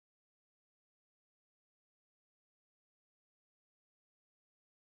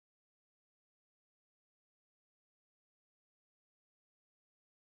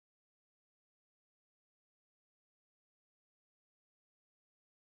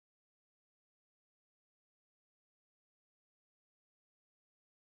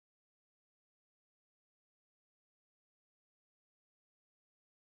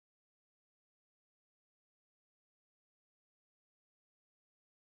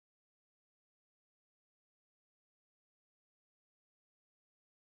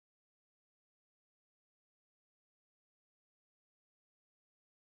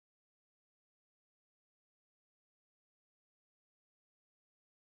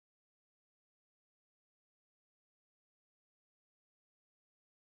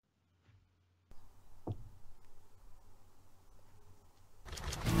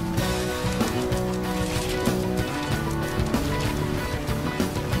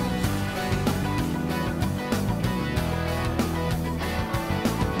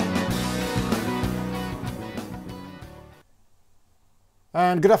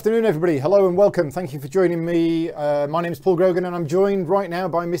And good afternoon, everybody. Hello and welcome. Thank you for joining me. My name is Paul Grogan and I'm joined right now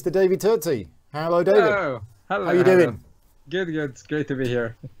by Mr. David Turczi. Hello, David. Hello. Hello. How are you doing? Good, good. It's great to be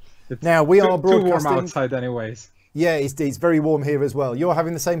here. It's now, we are broadcasting... too warm outside anyways. Yeah, it's very warm here as well. You're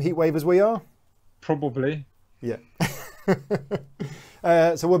having the same heat wave as we are? Probably. Yeah.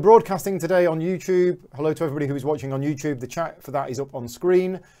 So we're broadcasting today on YouTube. Hello to everybody who is watching on YouTube. The chat for that is up on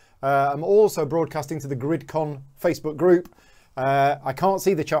screen. I'm also broadcasting to the GridCon Facebook group. I can't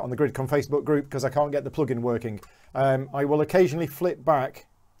see the chat on the GridCon Facebook group because I can't get the plugin working. I will occasionally flip back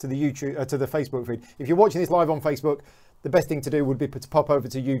to the YouTube to the Facebook feed. If you're watching this live on Facebook, the best thing to do would be to pop over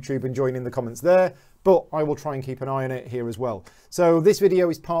to YouTube and join in the comments there, but I will try and keep an eye on it here as well. So this video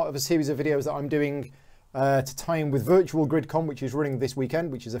is part of a series of videos that I'm doing to tie in with Virtual GridCon, which is running this weekend,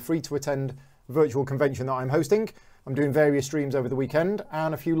 which is a free to attend virtual convention that I'm hosting. I'm doing various streams over the weekend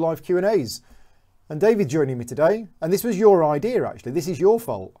and a few live Q&As. And David's joining me today, and this was your idea actually. This is your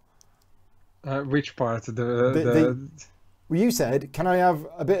fault. Which part? Well, you said, can I have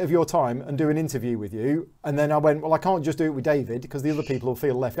a bit of your time and do an interview with you? And then I went, well, I can't just do it with David because the other people will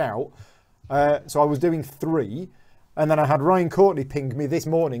feel left out. So I was doing 3. And then I had Ryan Courtney ping me this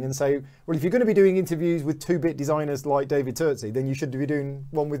morning and say, well, if you're going to be doing interviews with 2-bit designers like David Turczi, then you should be doing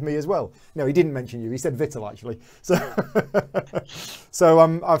one with me as well. No, he didn't mention you. He said Vittel, actually. So,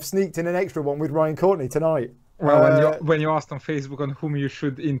 I've sneaked in an extra one with Ryan Courtney tonight. Well, when you asked on Facebook on whom you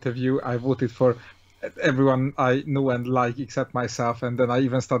should interview, I voted for everyone I know and like except myself. And then I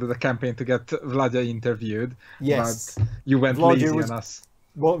even started a campaign to get Vladya interviewed. Yes. But you went lazy on us.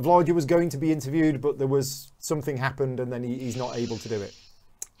 Well, Vladya was going to be interviewed, but there was something happened and then he's not able to do it.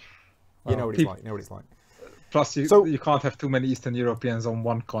 You know what it's like. You know what it's like. Plus, you can't have too many Eastern Europeans on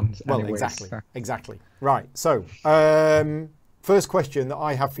one con. Well, anyways. Exactly. Right. So, first question that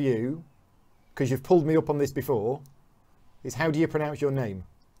I have for you, because you've pulled me up on this before, is how do you pronounce your name?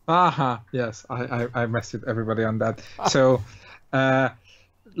 Aha, yes, I messed with everybody on that. So,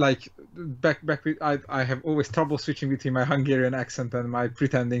 like back with, I have always trouble switching between my Hungarian accent and my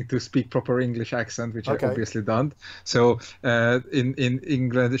pretending to speak proper English accent, which I obviously don't. So in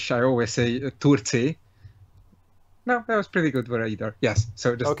English I always say Turczi. No, that was pretty good for either. Yes,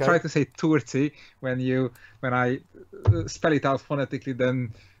 so just try to say Turczi when I spell it out phonetically,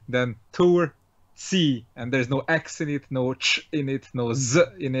 then Turczi, and there's no X in it, no Ch in it, no Z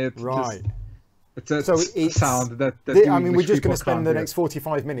in it. Right. It's a sound that I mean, we're just going to spend the next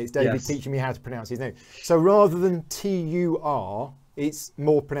 45 minutes, David, teaching me how to pronounce his name. So rather than T-U-R, it's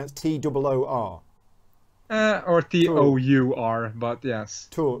more pronounced T-O-O-R. Or T-O-U-R, but yes.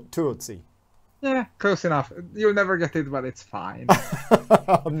 Turczi. Yeah, close enough. You'll never get it, but it's fine.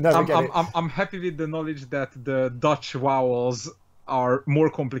 I'm happy with the knowledge that the Dutch vowels are more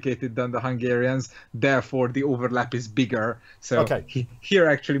complicated than the Hungarians, therefore the overlap is bigger. So here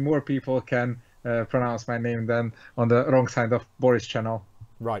actually more people can pronounce my name than on the wrong side of Boris channel.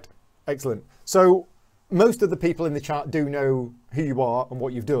 Right, excellent. So most of the people in the chat do know who you are and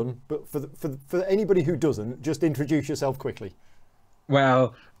what you've done, but for anybody who doesn't, just introduce yourself quickly.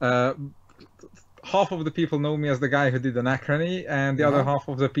 Well, half of the people know me as the guy who did Anachrony, and the other half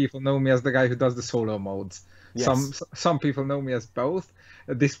of the people know me as the guy who does the solo modes. Yes. Some people know me as both.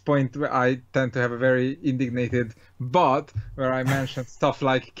 At this point, I tend to have a very indignated but where I mentioned stuff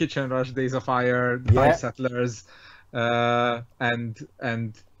like Kitchen Rush, Days of Fire, Die Settlers, and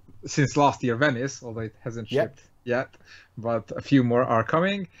since last year Venice, although it hasn't shipped yet, but a few more are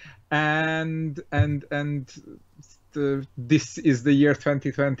coming, and this is the year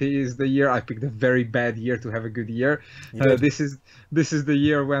 2020 is the year I picked a very bad year to have a good year. This is the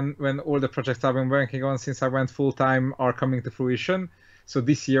year when all the projects I've been working on since I went full-time are coming to fruition. So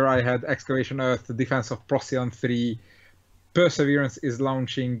this year I had Excavation Earth, the Defense of Procyon 3, Perseverance is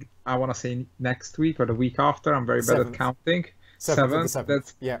launching, I want to say next week or the week after. I'm very bad at counting.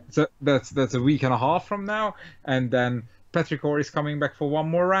 7th. That's a week and a half from now, and then Petrichor is coming back for one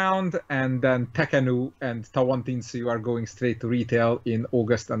more round, and then Tekkenu and Tawantinsuyu are going straight to retail in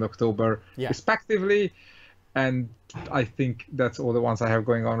August and October respectively. And I think that's all the ones I have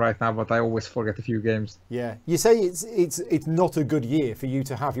going on right now, but I always forget a few games. Yeah, you say it's not a good year for you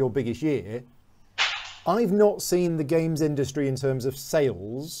to have your biggest year. I've not seen the games industry in terms of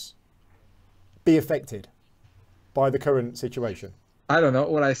sales be affected by the current situation. I don't know.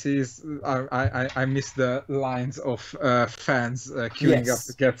 All I see is I miss the lines of fans queuing up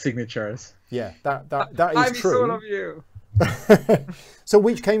to get signatures. Yeah, that is true. I miss all of you. So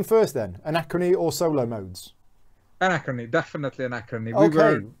which came first then, Anachrony or solo modes? Anachrony, definitely Anachrony.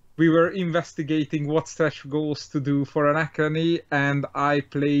 we were investigating what stretch goals to do for Anachrony, and I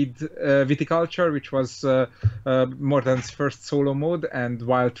played Viticulture, which was Morten's first solo mode, and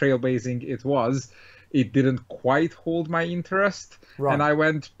while trailblazing it didn't quite hold my interest. Right. And I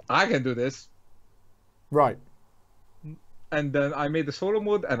went, I can do this. Right. And then I made the solo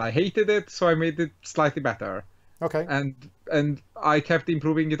mode, and I hated it, so I made it slightly better. Okay. And I kept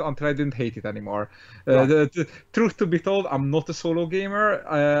improving it until I didn't hate it anymore. Right. The truth to be told, I'm not a solo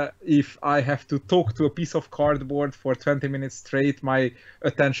gamer. If I have to talk to a piece of cardboard for 20 minutes straight, my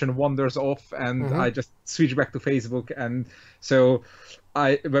attention wanders off, and I just switch back to Facebook. And so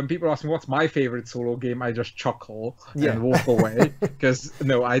when people ask me what's my favorite solo game, I just chuckle and walk away, because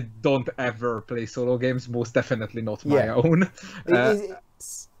no, I don't ever play solo games, most definitely not my own.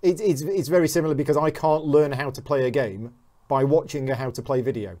 It's very similar, because I can't learn how to play a game by watching a how to play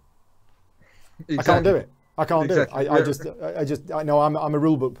video. Exactly. I can't do it. I can't do it. I know I'm a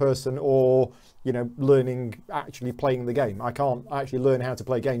rulebook person, or learning actually playing the game. I can't actually learn how to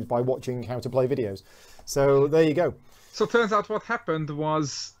play games by watching how to play videos. So there you go. So turns out what happened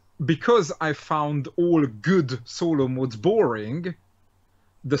was, because I found all good solo modes boring,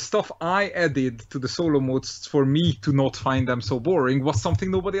 the stuff I added to the solo modes for me to not find them so boring was something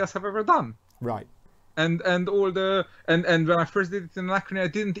nobody else have ever done. Right. And when I first did it in Anachrony, I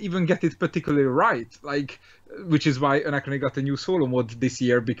didn't even get it particularly right. Which is why Anachrony got a new solo mode this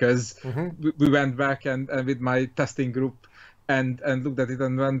year, because we went back and with my testing group and looked at it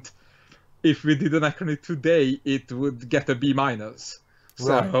and went, if we did Anachrony today, it would get a B-.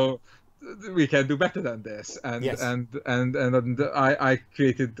 So we can do better than this. And I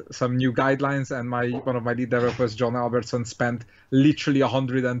created some new guidelines, and one of my lead developers, John Albertson, spent literally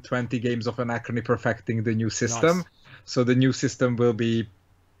 120 games of Anachrony perfecting the new system. Nice. So the new system will be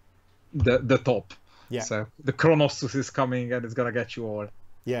the top. Yeah. So the Chronossus is coming, and it's gonna get you all.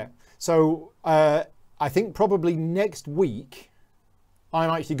 Yeah. So I think probably next week I'm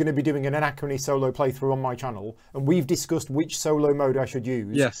actually going to be doing an Anachrony solo playthrough on my channel, and we've discussed which solo mode I should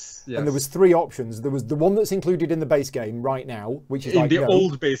use. Yes. And there was 3 options. There was the one that's included in the base game right now, which is in the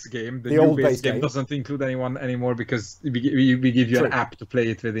old base game. The new base game doesn't include anyone anymore, because we give you an app to play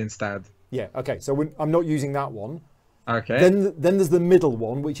it with instead. Yeah. Okay. So I'm not using that one. Okay. Then there's the middle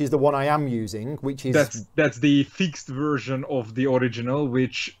one, which is the one I am using, which is that's the fixed version of the original,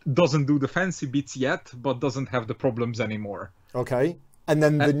 which doesn't do the fancy bits yet, but doesn't have the problems anymore. Okay. And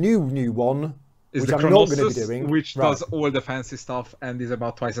then the new one, is which the I'm not going to be doing, which does all the fancy stuff and is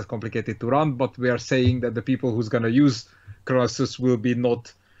about twice as complicated to run. But we are saying that the people who's going to use Chronossus will be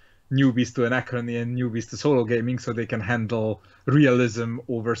not newbies to Anachrony and newbies to solo gaming, so they can handle realism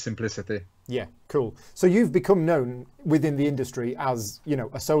over simplicity. Yeah, cool. So you've become known within the industry as,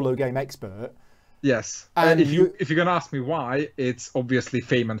 a solo game expert. Yes. And if you're going to ask me why, it's obviously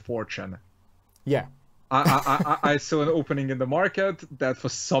fame and fortune. Yeah. I saw an opening in the market that for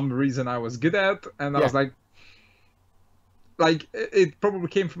some reason I was good at, and I was like it probably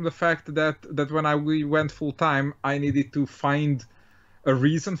came from the fact that when we went full time, I needed to find a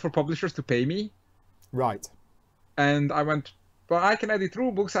reason for publishers to pay me. Right. And I went, well, I can edit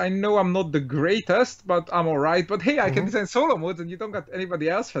rulebooks. I know I'm not the greatest, but I'm all right. But hey, I can design solo modes, and you don't got anybody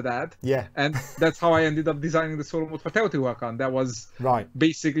else for that. Yeah. And that's how I ended up designing the solo mode for Teotihuacan. That was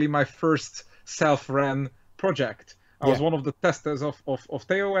basically my first self-ran project. I was one of the testers of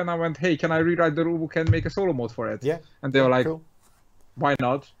Teo, and I went, hey, can I rewrite the rulebook and make a solo mode for it? Yeah. And they were like, why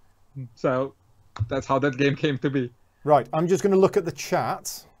not? So that's how that game came to be. Right. I'm just going to look at the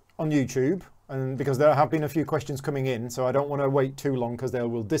chat on YouTube, and because there have been a few questions coming in, so I don't want to wait too long because they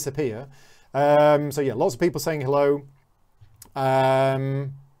will disappear. So yeah, lots of people saying hello.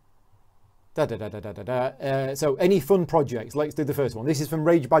 So any fun projects? Let's do the first one. This is from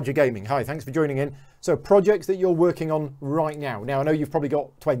Rage Badger Gaming. Hi, thanks for joining in. So projects that you're working on right now. Now I know you've probably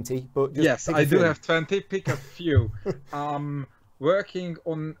got 20, but just yes, I do have 20. Pick a few. Working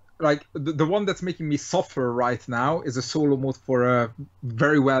on the one that's making me suffer right now is a solo mode for a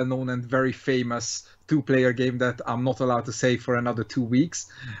very well-known and very famous 2-player game that I'm not allowed to say for another 2 weeks,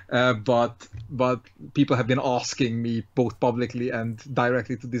 but people have been asking me both publicly and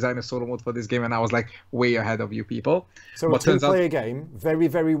directly to design a solo mode for this game, and I was like way ahead of you people. So a 2-player game, very,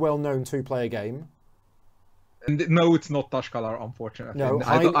 very well-known 2-player game. And no, it's not Tashkalar, unfortunately. No,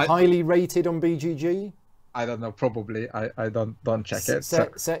 highly rated on BGG. I don't know, probably. I don't check it.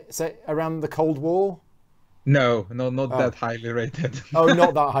 Set around the Cold War? No, not that highly rated. Oh,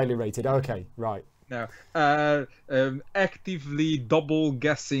 not that highly rated. Okay, right. No. Actively double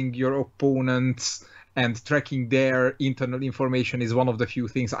guessing your opponents and tracking their internal information is one of the few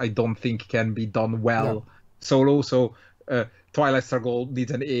things I don't think can be done well solo. So Twilight Struggle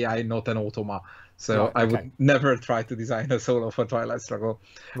needs an AI, not an automa. So Right, I okay. would never try to design a solo for Twilight Struggle.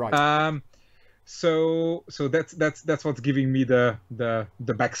 Right. So that's what's giving me the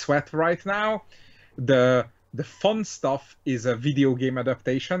back sweat right now. The fun stuff is a video game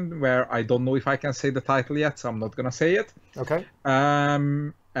adaptation where I don't know if I can say the title yet, so I'm not gonna say it. Okay.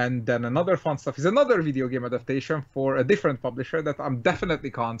 And then another fun stuff is another video game adaptation for a different publisher that I'm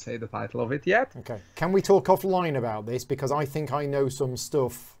definitely can't say the title of it yet. Okay. Can we talk offline about this? Because I think I know some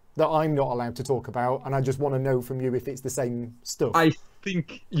stuff that I'm not allowed to talk about, and I just want to know from you if it's the same stuff. I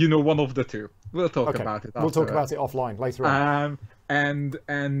think you know one of the two. We'll talk about it. We'll talk about it offline later on. On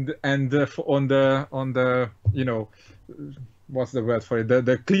the what's the word for it?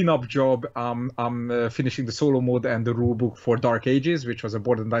 The cleanup job. I'm finishing the solo mode and the rulebook for Dark Ages, which was a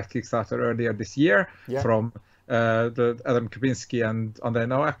Board and Dice Kickstarter earlier this year from the Adam Kubinski and Andrei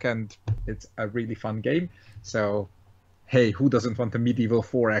Nowak, and it's a really fun game. So, hey, who doesn't want a medieval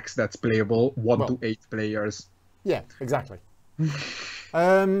 4X that's playable 1 to 8 players? Yeah, exactly.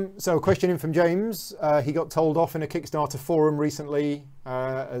 So, a question in from James. He got told off in a Kickstarter forum recently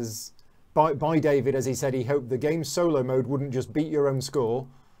by David, as he said he hoped the game's solo mode wouldn't just beat your own score,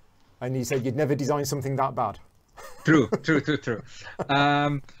 and he said you'd never design something that bad. True.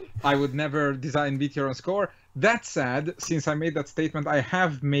 I would never design beat your own score. That said, since I made that statement, I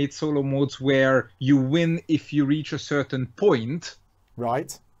have made solo modes where you win if you reach a certain point.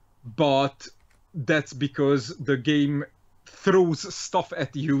 Right. But that's because the game throws stuff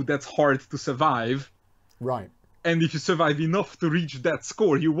at you that's hard to survive. Right. And if you survive enough to reach that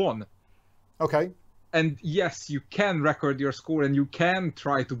score, you won. Okay. And yes, you can record your score and you can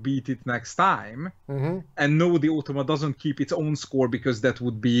try to beat it next time. Mm-hmm. And no, the automa doesn't keep its own score because that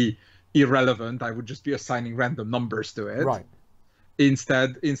would be irrelevant. I would just be assigning random numbers to it. Right.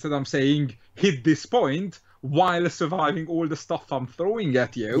 Instead I'm saying hit this point while surviving all the stuff I'm throwing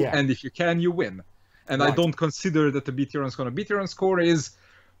at you. Yeah. And if you can, you win. And Right. I don't consider that the beat your own score. Beat your own score is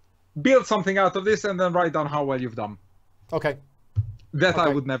build something out of this and then write down how well you've done. Okay. That I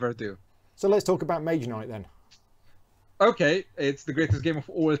would never do. So let's talk about Mage Knight then. Okay, it's the greatest game of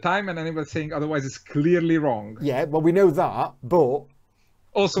all time, and anybody saying otherwise is clearly wrong. Yeah, well, we know that, but...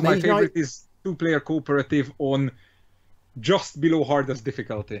 Also, my Mage favorite Knight... is two-player cooperative on just below hardest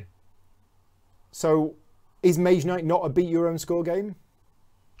difficulty. So, is Mage Knight not a beat-your-own-score game?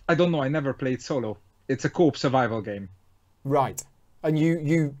 I don't know, I never played solo. It's a co-op survival game. Right. And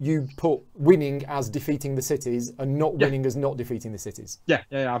you put winning as defeating the cities and not winning as not defeating the cities. Yeah.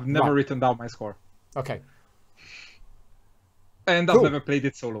 I've never written down my score. Okay. And I've never played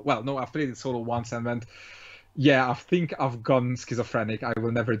it solo. Well, no, I've played it solo once and went, yeah, I think I've gone schizophrenic. I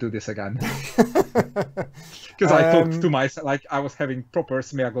will never do this again. Because I talked to myself, like I was having proper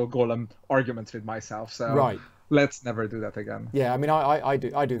Smeagol Golem arguments with myself. So let's never do that again. Yeah, I mean, I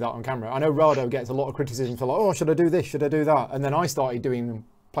do that on camera. I know Rado gets a lot of criticism for like, oh, should I do this? Should I do that? And then I started doing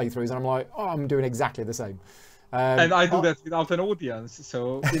playthroughs and I'm like, oh, I'm doing exactly the same. And I do that without an audience.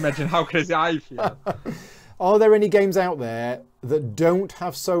 So imagine how crazy I feel. Are there any games out there that don't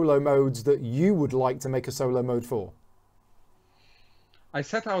have solo modes that you would like to make a solo mode for? I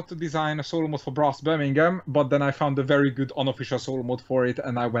set out to design a solo mode for Brass Birmingham, but then I found a very good unofficial solo mode for it,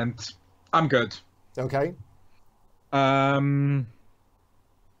 and I went, I'm good. Okay.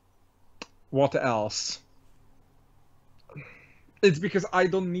 What else? It's because I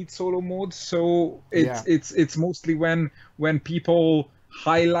don't need solo modes, so it's mostly when people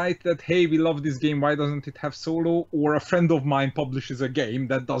highlight that, hey, we love this game, why doesn't it have solo? Or a friend of mine publishes a game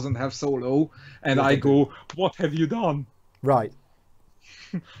that doesn't have solo, and I go, what have you done? Right.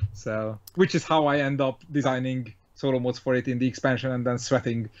 So, which is how I end up designing solo modes for it in the expansion and then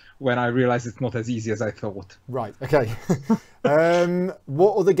sweating when I realize it's not as easy as I thought. Right, okay.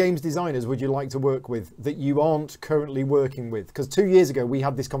 What other games designers would you like to work with that you aren't currently working with? Because 2 years ago we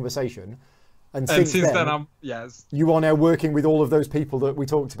had this conversation, and since then I'm, you are now working with all of those people that we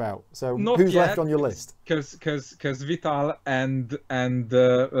talked about. So not who's yet, left on your list? Because Vital and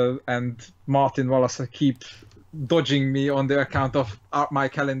Martin Wallace keep dodging me on the account of my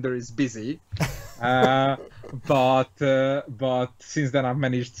calendar is busy. But since then I've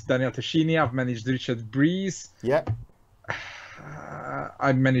managed Daniel Tashini, I've managed Richard Breeze. Yeah.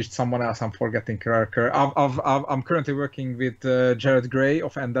 I managed someone else. I'm forgetting character. I'm currently working with Jared Gray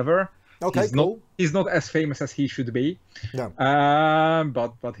of Endeavor. Okay, cool. He's not as famous as he should be. No.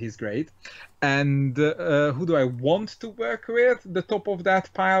 But he's great. And who do I want to work with? The top of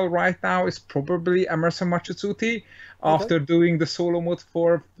that pile right now is probably Emerson Matsuzuti. After doing the solo mode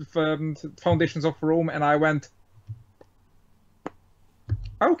for Foundations of Rome, and I went,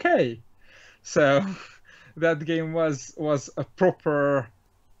 okay. So that game was a proper,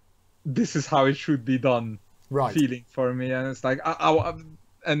 this is how it should be done feeling for me. And it's like,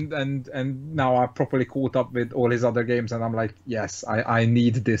 and now I'm properly caught up with all his other games, and I'm like, yes, I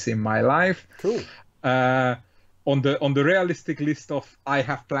need this in my life. Cool. On the realistic list of I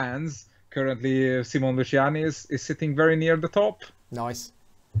have plans, currently Simon Luciani is sitting very near the top. Nice.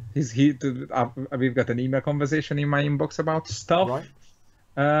 We've got an email conversation in my inbox about stuff. Right.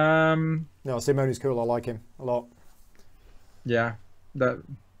 No, Simone is cool. I like him a lot. Yeah. So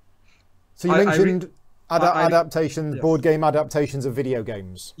you mentioned adaptations, yes. board game adaptations of video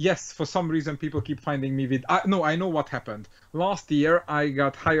games. Yes, for some reason people keep finding me with... No, I know what happened. Last year I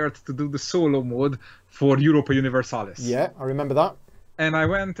got hired to do the solo mode for Europa Universalis. Yeah, I remember that. And I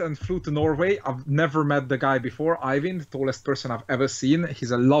went and flew to Norway. I've never met the guy before, Eivind, the tallest person I've ever seen.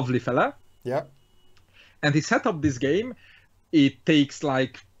 He's a lovely fella. Yeah. And he set up this game. It takes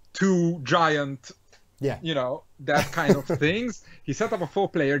like 2 giant, that kind of things. He set up a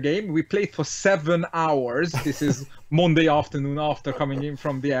 4-player game. We played for 7 hours. This is Monday afternoon after coming in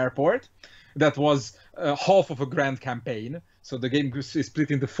from the airport. That was half of a grand campaign. So the game is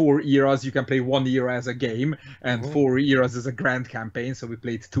split into 4 eras. You can play 1 era as a game and 4 eras as a grand campaign. So we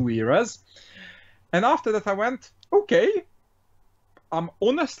played 2 eras. And after that I went, okay, I'm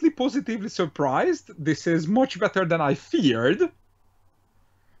honestly positively surprised. This is much better than I feared.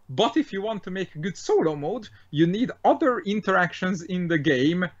 But if you want to make a good solo mode, you need other interactions in the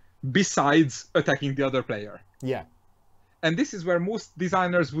game besides attacking the other player. Yeah. And this is where most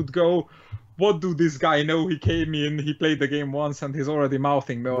designers would go, what do this guy know? He came in, he played the game once, and he's already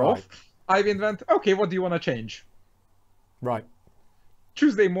mouthing me off. Eivind went, okay, what do you want to change? Right.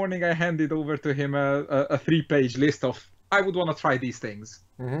 Tuesday morning, I handed over to him a 3-page list of, I would want to try these things.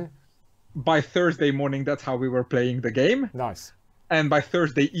 Mm-hmm. By Thursday morning, that's how we were playing the game. Nice. And by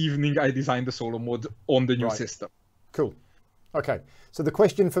Thursday evening, I designed the solo mode on the new system. Cool. Okay. So the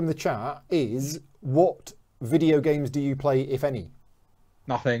question from the chat is, what video games do you play, if any?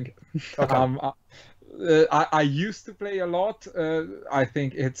 Nothing. Okay. I used to play a lot. I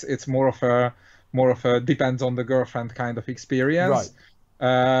think it's more of a depends on the girlfriend kind of experience.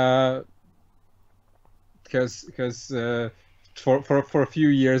 Right. Because for a few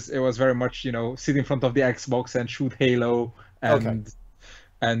years it was very much sit in front of the Xbox and shoot Halo and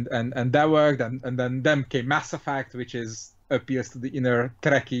that worked, and then came Mass Effect, which appeals to the inner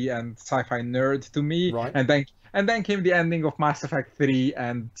Trekkie and sci-fi nerd to me. Right. And then came the ending of Mass Effect 3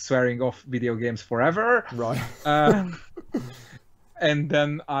 and swearing off video games forever. Right. And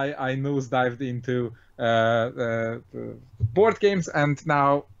then I nosedived into board games, and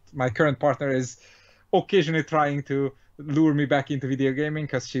now my current partner is occasionally trying to lure me back into video gaming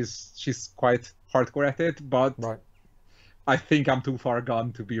because she's quite hardcore at it, but I think I'm too far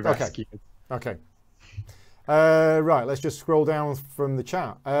gone to be rescued. Okay. Right, let's just scroll down from the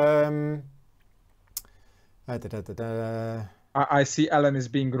chat. I see Alan is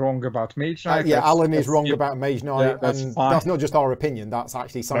being wrong about Mage Knight. Alan is wrong about Mage Knight, and fine. that's not just our opinion. That's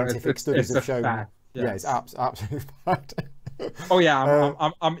actually scientific studies have shown. Fact. Yes. Yeah, it's absolute fact. Oh yeah,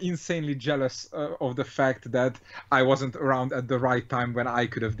 I'm insanely jealous of the fact that I wasn't around at the right time when I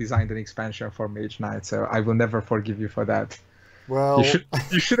could have designed an expansion for Mage Knight. So I will never forgive you for that. Well,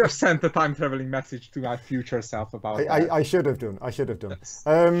 you should have sent a time traveling message to my future self about that. I should have done. Yes.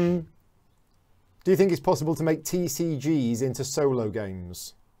 Do you think it's possible to make TCGs into solo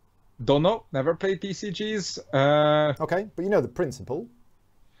games? Don't know. Never played TCGs. Okay, but you know the principle.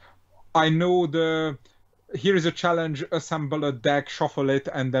 I know here is a challenge, assemble a deck, shuffle it,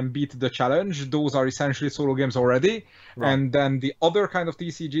 and then beat the challenge. Those are essentially solo games already. Right. And then the other kind of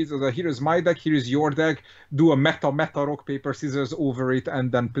TCGs are here is my deck, here is your deck, do a meta rock, paper, scissors over it,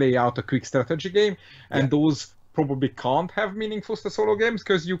 and then play out a quick strategy game. And those probably can't have meaningful solo games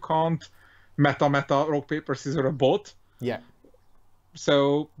because you can't meta rock, paper, scissors a bot. Yeah.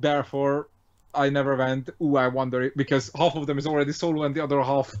 So therefore, I never went, I wonder, because half of them is already solo and the other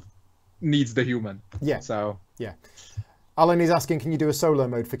half needs the human. Yeah. So yeah. Alan is asking, can you do a solo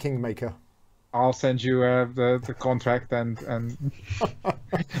mode for Kingmaker? I'll send you the contract and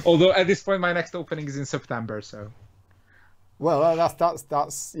although at this point my next opening is in September, so. Well,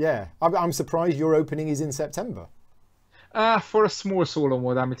 that's yeah. I'm surprised your opening is in September. For a small solo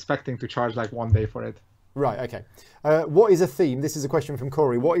mode, I'm expecting to charge like 1 day for it. Right. Okay. What is a theme? This is a question from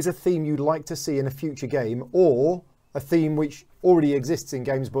Corey. What is a theme you'd like to see in a future game, or a theme which already exists in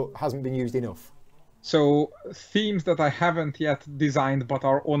games but hasn't been used enough? So themes that I haven't yet designed but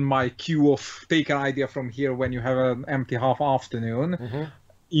are on my queue of take an idea from here when you have an empty half afternoon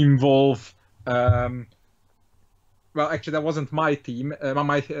involve well, actually, that wasn't my theme.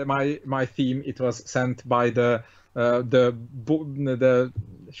 My theme. It was sent by the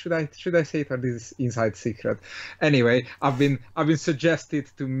should I say it, or this is inside secret? Anyway, I've been suggested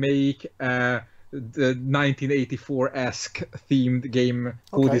to make the 1984-esque themed game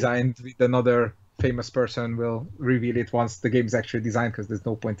co-designed with another famous person. Will reveal it once the game is actually designed, because there's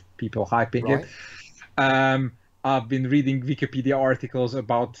no point people hyping it. I've been reading Wikipedia articles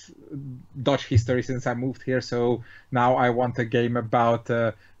about Dutch history since I moved here, so now I want a game about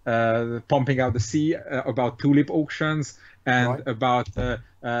pumping out the sea, about tulip auctions, and about the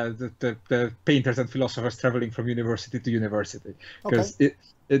painters and philosophers traveling from university to university. Because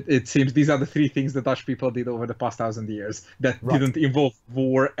it seems these are the three things the Dutch people did over the past 1,000 years that didn't involve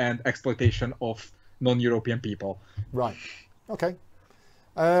war and exploitation of non-European people. Right. Okay.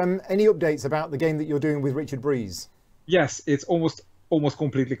 Any updates about the game that you're doing with Richard Breeze? Yes, it's almost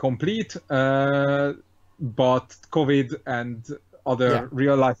completely complete, but COVID and other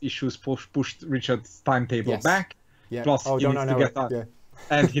real life issues pushed Richard's timetable back. Yeah. Plus, he needs to get out,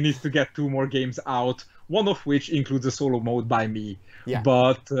 and he needs to get 2 more games out. One of which includes a solo mode by me. Yeah.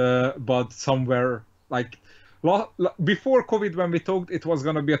 But somewhere like before COVID, when we talked, it was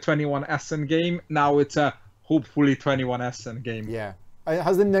gonna be a 21 Essen game. Now it's a hopefully 21 Essen game. Yeah.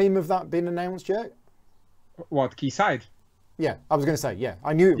 Has the name of that been announced yet? What, Quayside? Yeah, I was going to say, yeah.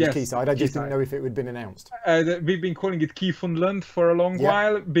 I knew it was Quayside. I just didn't know if it had been announced. We've been calling it Keyfunland for a long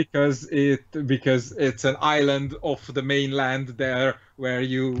while because it's an island off the mainland there where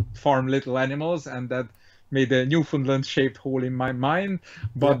you farm little animals, and that made a Newfoundland-shaped hole in my mind.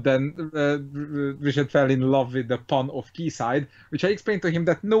 But then Richard fell in love with the pun of Quayside, which I explained to him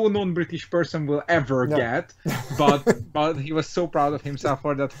that no non-British person will ever get. But he was so proud of himself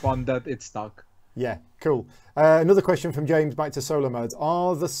for that pun that it stuck. Yeah, cool. Another question from James, back to solo modes.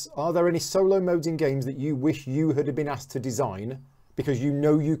 Are there any solo modes in games that you wish you had been asked to design because you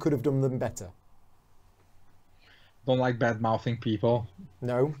know you could have done them better? Don't like bad-mouthing people.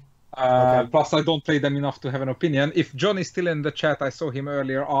 No? Plus, I don't play them enough to have an opinion. If John is still in the chat, I saw him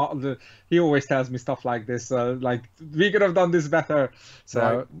earlier. He always tells me stuff like this, like, we could have done this better.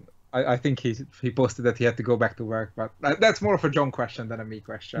 So I think he posted that he had to go back to work, but that's more of a John question than a me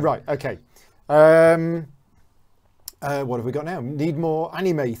question. Right, okay. What have we got now? Need more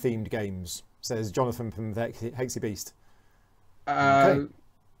anime-themed games, says Jonathan from the Hexy Beast.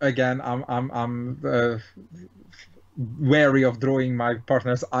 Again, I'm wary of drawing my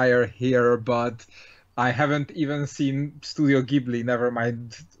partner's ire here, but I haven't even seen Studio Ghibli, never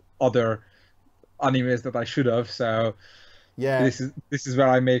mind other animes that I should have. So yeah, this is where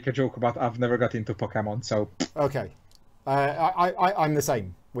I make a joke about I've never got into Pokemon. So okay, I'm the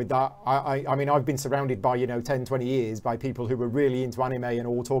same with that. I mean, I've been surrounded by 10, 20 years by people who were really into anime and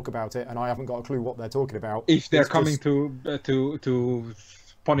all talk about it, and I haven't got a clue what they're talking about. If they're coming to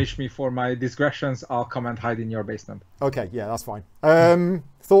punish me for my digressions, I'll come and hide in your basement. Okay, yeah, that's fine.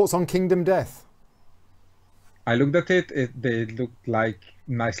 Thoughts on Kingdom Death? I looked at it. They looked like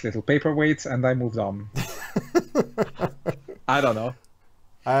nice little paperweights, and I moved on. I don't know.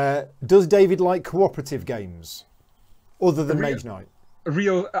 Does David like cooperative games other than Mage Knight?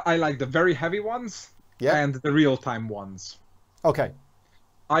 I like the very heavy ones and the real-time ones. Okay.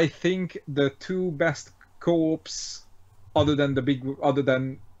 I think the 2 best co-ops other than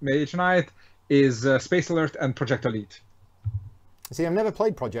Mage Knight is Space Alert and Project Elite. See, I've never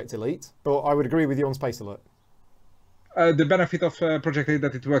played Project Elite, but I would agree with you on Space Alert. The benefit of Project Elite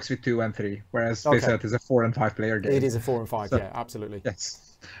that it works with 2 and 3, whereas Space Alert is a 4 and 5 player game. It is a 4 and 5, so, yeah, absolutely.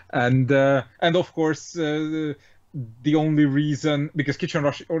 Yes, and of course the only reason, because Kitchen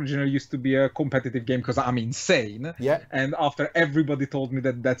Rush originally used to be a competitive game because I'm insane. Yeah. And after everybody told me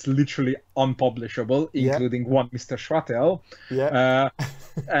that that's literally unpublishable, including one Mr. Schwattel. Yeah.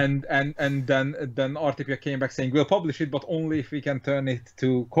 And then RTP came back saying we'll publish it, but only if we can turn it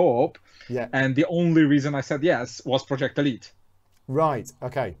to co-op. Yeah. And the only reason I said yes was Project Elite. Right.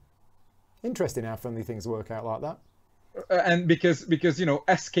 Okay. Interesting how friendly things work out like that. And because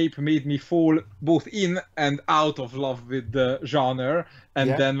Escape made me fall both in and out of love with the genre,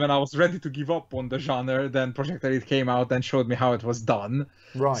 and then when I was ready to give up on the genre, then Project Elite came out and showed me how it was done.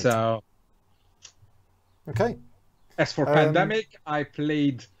 Right. So okay. As for Pandemic, I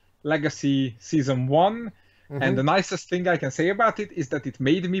played Legacy Season 1, and the nicest thing I can say about it is that it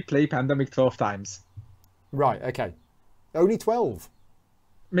made me play Pandemic 12 times. Right, okay. Only 12?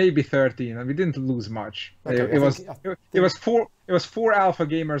 Maybe 13, and we didn't lose much. Okay, it was 4 alpha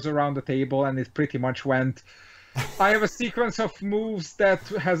gamers around the table, and it pretty much went I have a sequence of moves that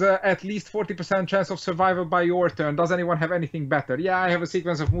has a at least 40% chance of survival by your turn. Does anyone have anything better? Yeah, I have a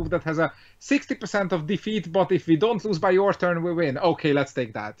sequence of moves that has a 60% of defeat, but if we don't lose by your turn, we win. Okay, let's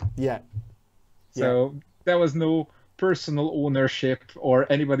take that. Yeah. So there was no personal ownership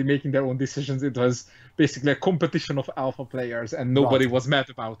or anybody making their own decisions. It was basically a competition of alpha players, and nobody was mad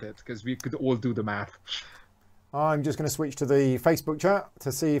about it because we could all do the math. I'm just going to switch to the Facebook chat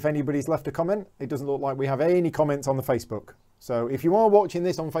to see if anybody's left a comment. It doesn't look like we have any comments on the Facebook. So if you are watching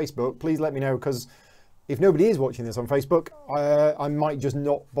this on Facebook, please let me know, because if nobody is watching this on Facebook, I might just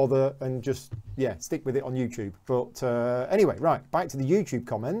not bother and just, stick with it on YouTube. But anyway, right, back to the YouTube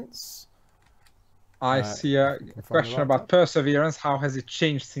comments. I see a question about perseverance. How has it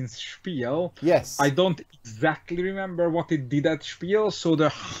changed since Spiel? Yes. I don't exactly remember what it did at Spiel. So the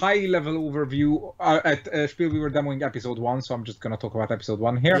high-level overview at Spiel, we were demoing episode 1, so I'm just going to talk about episode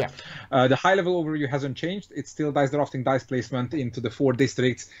 1 here. Yeah. The high-level overview hasn't changed. It's still dice drafting, dice placement into the 4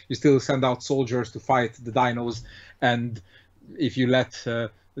 districts. You still send out soldiers to fight the dinos, and if you let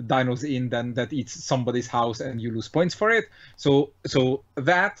the dinos in, then that eats somebody's house and you lose points for it. So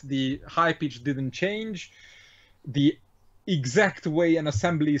that the high pitch didn't change. The exact way an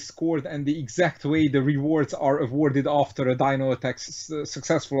assembly is scored and the exact way the rewards are awarded after a dino attacks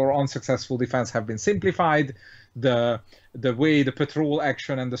successful or unsuccessful defense have been simplified. The way the patrol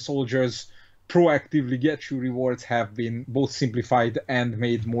action and the soldiers proactively get you rewards have been both simplified and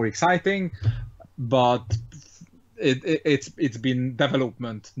made more exciting, but it's been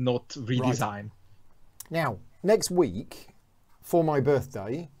development, not redesign. Right. Now, next week, for my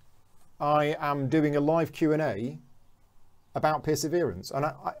birthday, I am doing a live Q&A about Perseverance. And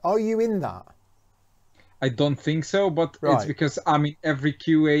are you in that? I don't think so, but it's because I'm in every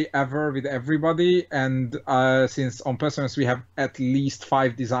QA ever with everybody. And since on Perseverance we have at least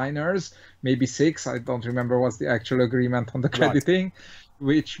 5 designers, maybe 6. I don't remember what's the actual agreement on the crediting. Right.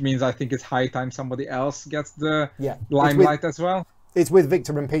 Which means I think it's high time somebody else gets the limelight as well. It's with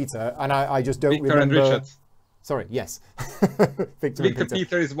Victor and Peter, and I just don't remember. Victor and Richard. Sorry, yes. Victor and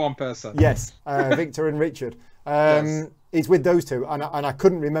Peter is one person. Yes, Victor and Richard. Yes. It's with those two, and I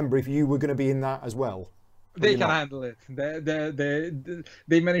couldn't remember if you were going to be in that as well. They can handle it.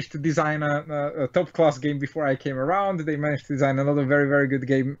 They managed to design a top-class game before I came around. They managed to design another very, very good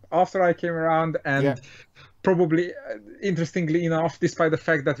game after I came around, and probably, interestingly enough, despite the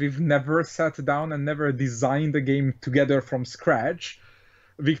fact that we've never sat down and never designed a game together from scratch,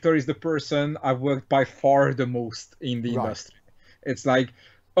 Victor is the person I've worked by far the most in the industry. It's like,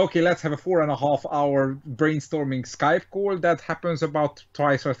 okay, let's have a 4.5-hour brainstorming Skype call that happens about 2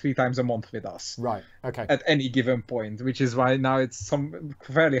 or 3 times a month with us. Right. Okay. At any given point, which is why now it's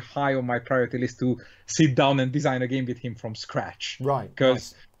fairly high on my priority list to sit down and design a game with him from scratch. Right.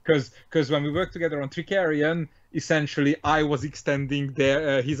 Because when we worked together on Tricarian, essentially I was extending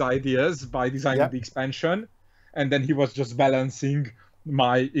his ideas by designing the expansion, and then he was just balancing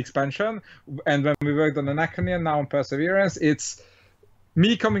my expansion. And when we worked on Anachronian, now on Perseverance, it's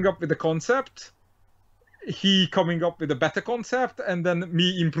me coming up with the concept, he coming up with a better concept, and then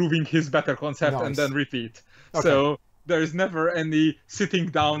me improving his better concept and then repeat. Okay. So there is never any sitting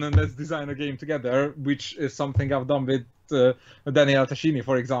down and let's design a game together, which is something I've done with Daniel Tascini,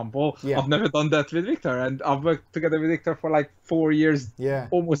 for example. I've never done that with Victor, and I've worked together with Victor for like 4 years,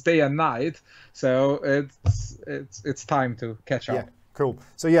 almost day and night. So it's time to catch up. Cool.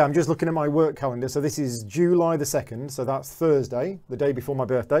 So I'm just looking at my work calendar. So this is July the 2nd. So that's Thursday, the day before my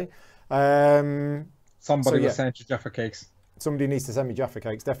birthday. Somebody will send you Jaffa cakes. Somebody needs to send me Jaffa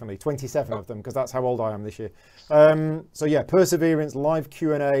cakes, definitely. 27 of them, because that's how old I am this year. Perseverance live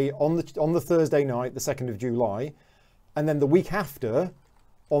Q&A on the Thursday night, the 2nd of July. And then the week after,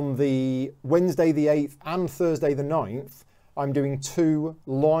 on the Wednesday the 8th and Thursday the 9th, I'm doing 2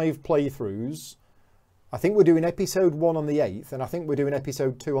 live playthroughs. I think we're doing episode 1 on the 8th, and I think we're doing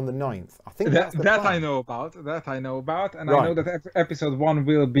episode 2 on the 9th. I think that I know about. And I know that episode 1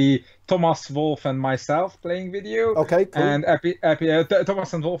 will be Thomas, Wolf, and myself playing with you. Okay, cool. And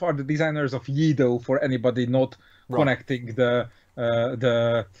Thomas and Wolf are the designers of Yido, for anybody not connecting the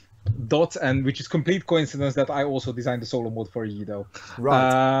dots, and which is complete coincidence that I also designed the solo mode for Yido.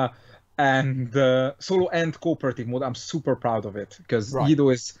 Right. And the solo and cooperative mode, I'm super proud of it, because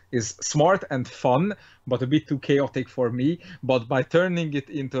Yido is smart and fun, but a bit too chaotic for me. But by turning it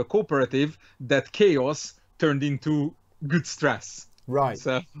into a cooperative, that chaos turned into good stress. Right.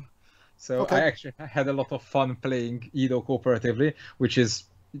 So I actually had a lot of fun playing Yido cooperatively, which is,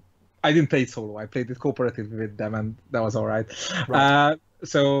 I didn't play it solo. I played it cooperatively with them, and that was all right.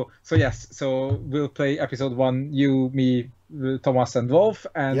 So we'll play episode 1, you, me, Thomas, and Wolf,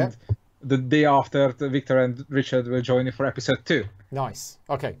 and the day after, Victor and Richard will join you for episode 2. Nice.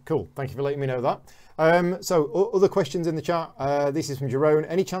 Okay, cool. Thank you for letting me know that. So other questions in the chat. This is from Jerome.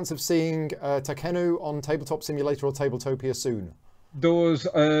 Any chance of seeing Takenu on Tabletop Simulator or Tabletopia soon? Those,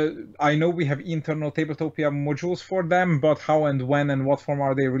 I know we have internal Tabletopia modules for them, but how and when and what form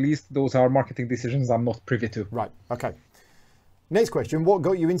are they released? Those are marketing decisions I'm not privy to. Right, okay. Next question, what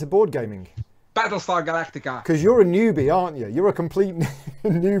got you into board gaming? Battlestar Galactica. Because you're a newbie, aren't you? You're a complete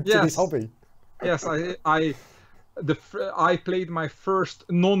noob to this hobby. Yes, I played my first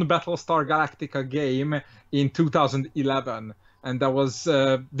non-Battlestar Galactica game in 2011, and that was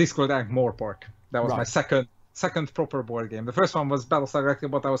Discord Ankh-Morpork. That was my second proper board game. The first one was Battlestar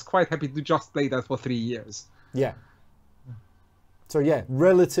Galactica, but I was quite happy to just play that for 3 years. Yeah. So yeah,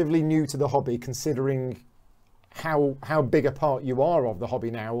 relatively new to the hobby, considering how big a part you are of the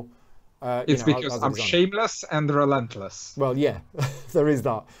hobby now. It's because I'm shameless and relentless. Well, yeah, there is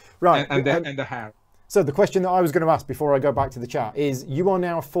that. Right. And the hair. So the question that I was going to ask before I go back to the chat is, you are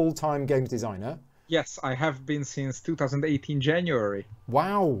now a full-time games designer? Yes, I have been since 2018 January.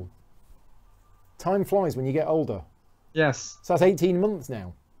 Wow. Time flies when you get older. Yes. So that's 18 months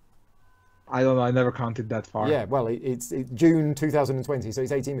now. I don't know, I never counted that far. Yeah, well, it's June 2020, so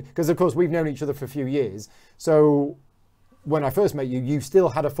it's 18. Because, of course, we've known each other for a few years. So when I first met you, you still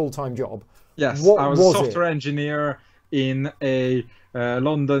had a full-time job. Yes, I was a software engineer in a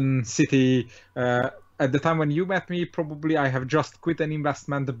London city. At the time when you met me, probably I have just quit an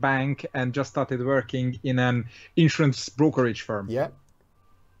investment bank and just started working in an insurance brokerage firm. Yeah.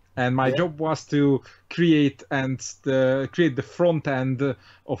 And my job was to create the front end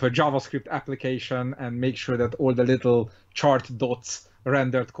of a JavaScript application and make sure that all the little chart dots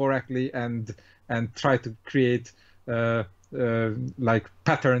rendered correctly, and try to create like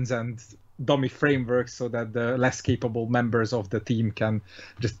patterns and dummy frameworks so that the less capable members of the team can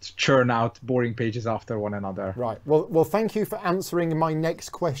just churn out boring pages after one another. Right. Well, thank you for answering my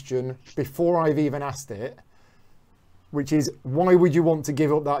next question before I've even asked it, which is, why would you want to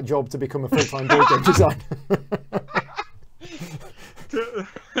give up that job to become a full-time board game designer?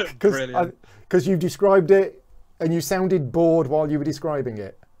 Because you described it and you sounded bored while you were describing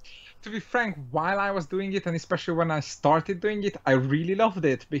it. To be frank, while I was doing it, and especially when I started doing it, I really loved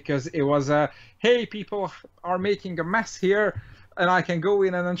it, because it was hey, people are making a mess here, and I can go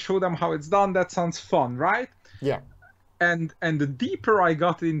in and then show them how it's done. That sounds fun, right? Yeah. And the deeper I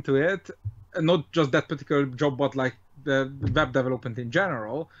got into it, and not just that particular job, but like the web development in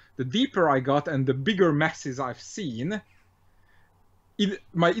general, the deeper I got and the bigger messes I've seen,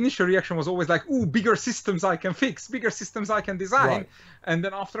 my initial reaction was always like, ooh, bigger systems I can fix, bigger systems I can design. Right. And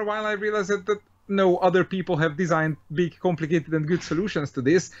then after a while I realized that no, other people have designed big, complicated and good solutions to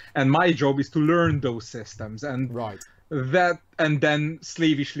this, and my job is to learn those systems and then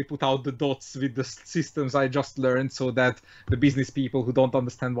slavishly put out the dots with the systems I just learned, so that the business people who don't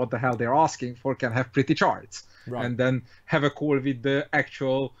understand what the hell they're asking for can have pretty charts. Right. And then have a call with the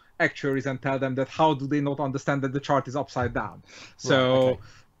actual actuaries and tell them that how do they not understand that the chart is upside down. So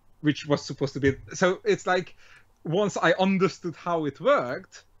which was supposed to be, so it's like, once I understood how it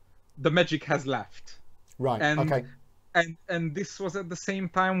worked, the magic has left. Right. And this was at the same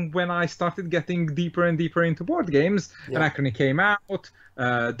time when I started getting deeper and deeper into board games. Anachrony came out,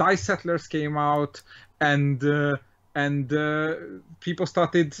 Dice Settlers came out, and people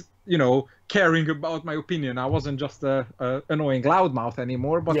started, caring about my opinion. I wasn't just a annoying loudmouth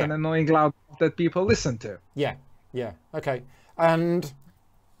anymore, but an annoying loudmouth that people listen to. Yeah. Okay. And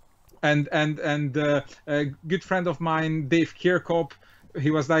a good friend of mine, Dave Kirkhope, he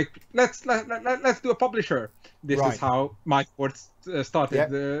was like, let's do a publisher. This is how my board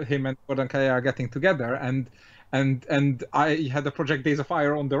started. Him and Gordon Kaya are getting together, and I had the project Days of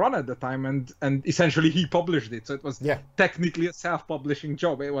Fire on the run at the time, and essentially he published it. So it was technically a self-publishing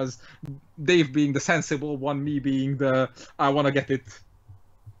job. It was Dave being the sensible one, me being the I want to get it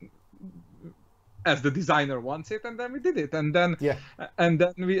as the designer wants it, and then we did it. And then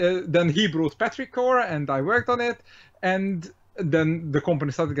then he brought Petrichor, and I worked on it, and then the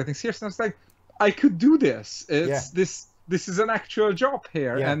company started getting serious, and I was like, I could do this. This is an actual job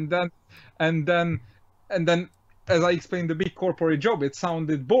here. And then as I explained the big corporate job, it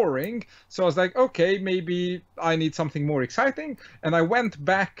sounded boring. So I was like, okay, maybe I need something more exciting. And I went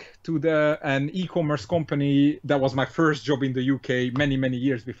back to an e-commerce company that was my first job in the UK many, many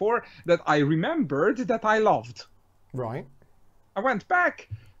years before, that I remembered that I loved. Right. I went back.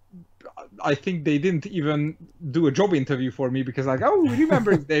 I think they didn't even do a job interview for me, because like, oh,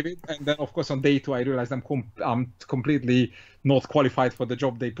 remember David? And then of course on day 2 I realized I'm completely not qualified for the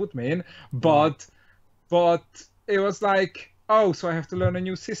job they put me in. But it was like, oh, so I have to learn a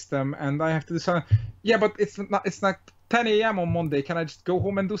new system and I have to do something. Yeah, but it's not 10 a.m. on Monday. Can I just go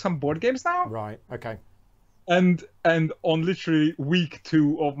home and do some board games now? Right. Okay. And on literally week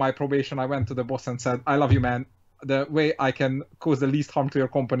 2 of my probation, I went to the boss and said, I love you, man. The way I can cause the least harm to your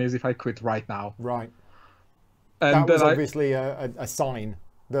company is if I quit right now. Right. And that was obviously a sign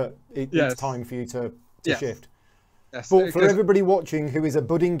that it's time for you to shift. Yes, but for everybody watching who is a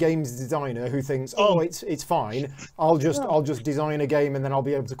budding games designer who thinks, oh, it's fine, I'll just design a game and then I'll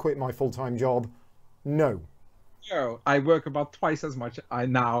be able to quit my full-time job. No. No, I work about twice as much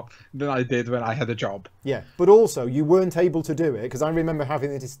now than I did when I had a job. Yeah, but also you weren't able to do it, because I remember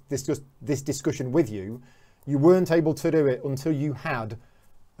having this discussion with you. You weren't able to do it until you had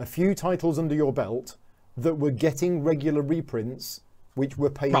a few titles under your belt that were getting regular reprints, which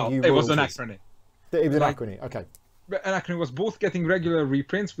were paying you royalties. It was Anachrony. It was Anachrony, okay. Anachrony was both getting regular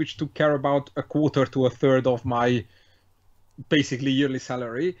reprints, which took care about a quarter to a third of my basically yearly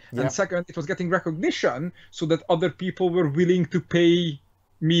salary. Yeah. And second, it was getting recognition so that other people were willing to pay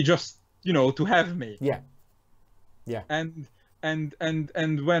me just, to have me. Yeah. Yeah. And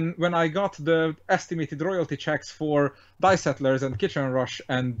when I got the estimated royalty checks for Dice Settlers and Kitchen Rush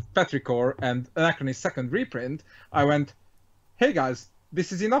and Petrichor and Anachrony's second reprint, I went, hey guys,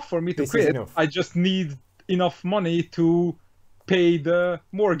 this is enough for me to quit. I just need enough money to pay the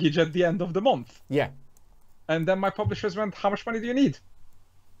mortgage at the end of the month. Yeah. And then my publishers went, how much money do you need?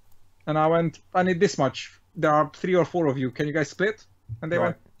 And I went, I need this much. There are 3 or 4 of you. Can you guys split? And they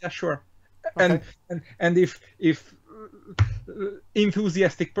went, yeah, sure. Okay. And if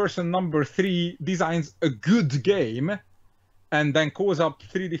enthusiastic person number 3 designs a good game and then calls up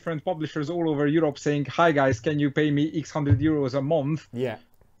 3 different publishers all over Europe saying, hi guys, can you pay me X hundred euros a month? Yeah.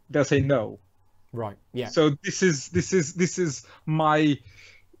 They'll say no. Right. Yeah. So this is my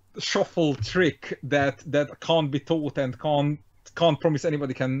shuffle trick that can't be taught and can't promise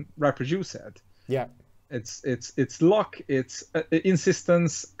anybody can reproduce it. Yeah. It's luck, it's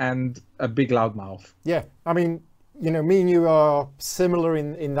insistence, and a big loud mouth. Yeah. I mean, me and you are similar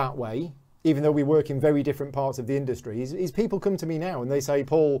in that way, even though we work in very different parts of the industry. Is people come to me now and they say,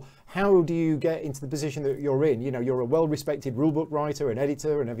 Paul, how do you get into the position that you're in? You're a well-respected rulebook writer and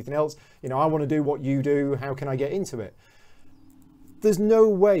editor and everything else. I want to do what you do. How can I get into it? There's no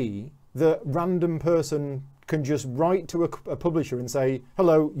way that random person can just write to a publisher and say,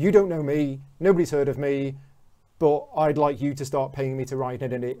 hello, you don't know me, nobody's heard of me, but I'd like you to start paying me to write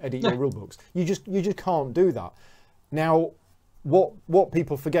and edit your rulebooks. You just can't do that. Now, what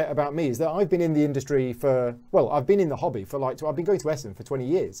people forget about me is that I've been in the industry I've been in the hobby for I've been going to Essen for 20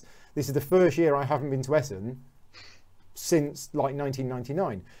 years. This is the first year I haven't been to Essen since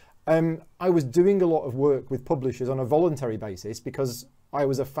 1999. I was doing a lot of work with publishers on a voluntary basis because I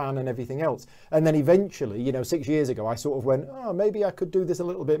was a fan and everything else. And then eventually, 6 years ago, I sort of went, oh, maybe I could do this a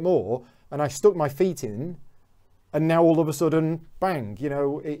little bit more. And I stuck my feet in, and now all of a sudden, bang,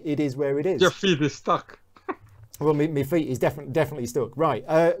 it is where it is. Your feet is stuck. Well, my feet is definitely stuck. Right.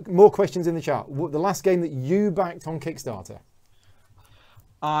 More questions in the chat. The last game that you backed on Kickstarter?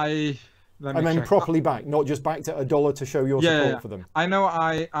 Let me check. Properly backed, not just backed at $1 to show your support for them. I know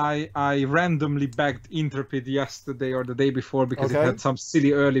I randomly backed Intrepid yesterday or the day before because it had some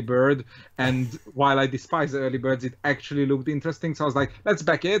silly early bird, and while I despise the early birds, it actually looked interesting. So I was like, let's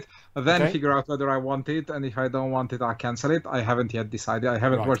back it, then figure out whether I want it, and if I don't want it, I'll cancel it. I haven't yet decided. I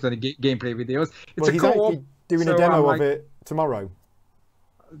haven't watched any gameplay videos. It's a co-op. Doing a demo of it tomorrow.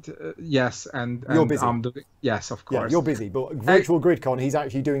 Yes, and you're busy. Yes, of course. Yeah, you're busy, but Virtual GridCon, he's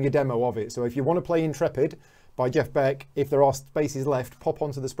actually doing a demo of it. So if you want to play Intrepid by Jeff Beck, if there are spaces left, pop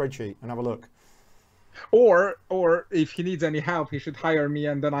onto the spreadsheet and have a look. Or if he needs any help, he should hire me,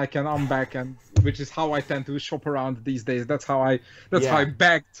 and then I can unback, and which is how I tend to shop around these days. That's how I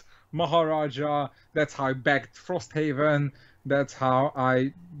backed Maharaja. That's how I backed Frosthaven. That's how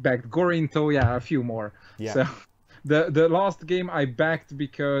I backed Gorinto. Yeah, a few more. Yeah. So the last game I backed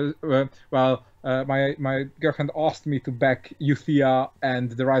because my girlfriend asked me to back Euthia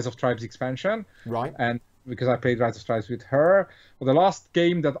and the Rise of Tribes expansion. Right. And because I played Rise of Tribes with her. But the last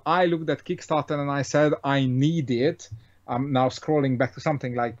game that I looked at Kickstarter and I said I need it. I'm now scrolling back to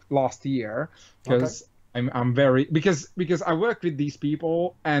something like last year because I'm very because I work with these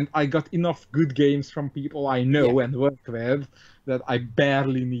people and I got enough good games from people I know and work with that I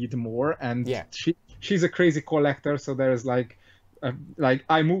barely need more. And she's a crazy collector, so there's like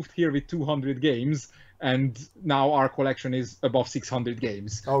I moved here with 200 games, and now our collection is above 600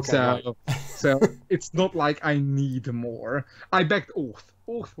 games. So it's not like I need more. I backed Oath.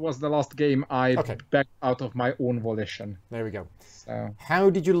 Oath was the last game I backed out of my own volition. There we go. So, how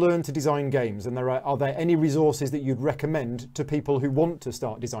did you learn to design games? And are there any resources that you'd recommend to people who want to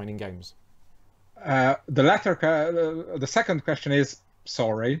start designing games? The second question is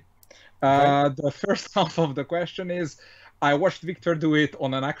sorry. The first half of the question is I watched Victor do it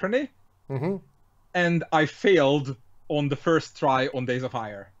on Anachrony, and I failed on the first try on Days of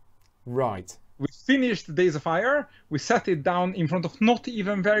Fire. Right. We finished Days of Fire. We set it down in front of not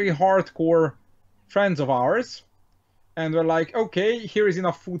even very hardcore friends of ours. And we're like, okay, here is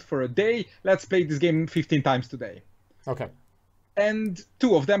enough food for a day. Let's play this game 15 times today. Okay. And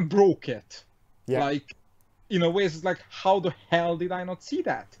 2 of them broke it. Yeah. Like, in a way, it's like, how the hell did I not see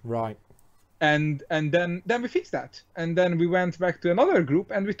that? Right. And then we fixed that. And then we went back to another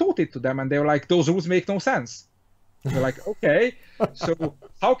group and we taught it to them. And they were like, those rules make no sense. We're like, okay, so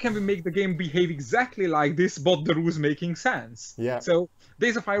how can we make the game behave exactly like this, but the rules making sense? Yeah. So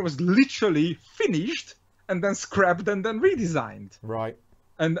Days of Fire was literally finished and then scrapped and then redesigned. Right.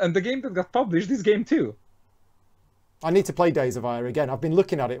 And the game that got published is game 2. I need to play Days of Fire again. I've been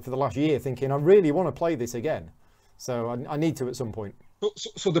looking at it for the last year thinking I really want to play this again. So I need to at some point.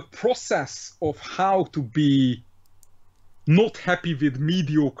 So the process of how to be not happy with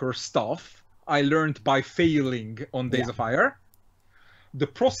mediocre stuff, I learned by failing on Days of Fire. The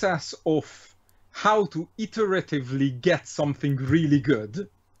process of how to iteratively get something really good,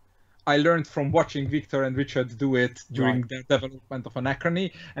 I learned from watching Victor and Richard do it during the development of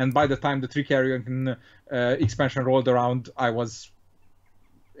Anachrony. And by the time the Tricarion expansion rolled around, I was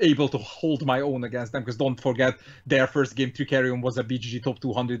able to hold my own against them, because don't forget, their first game, Tricarion, was a BGG top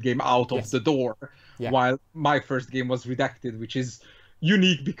 200 game out of the door, while my first game was Redacted, which is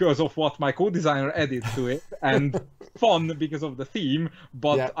unique because of what my co-designer added to it, and fun because of the theme,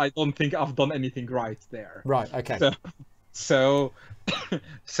 but I don't think I've done anything right there. Right, okay. So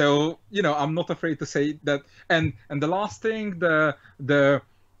you know, I'm not afraid to say that. And the last thing, the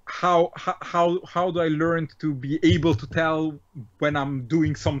how do I learn to be able to tell when I'm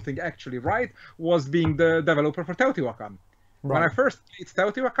doing something actually right, was being the developer for Teotihuacan. When I first played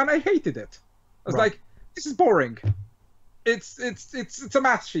Teotihuacan, I hated it. I was like, this is boring. It's a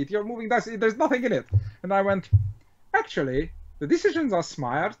math sheet. You're moving dice. There's nothing in it. And I went, actually, the decisions are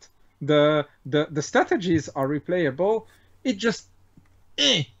smart. The strategies are replayable. It just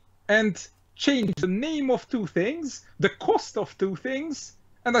and changed the name of 2 things, the cost of 2 things,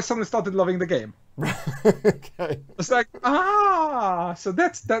 and I suddenly started loving the game. Okay. It's like, so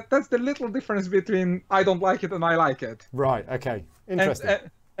that's the little difference between I don't like it and I like it. Right. Okay. Interesting.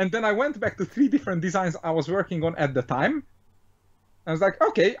 And then I went back to 3 different designs I was working on at the time. I was like,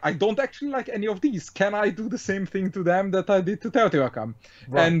 okay, I don't actually like any of these. Can I do the same thing to them that I did to Teotihuacan?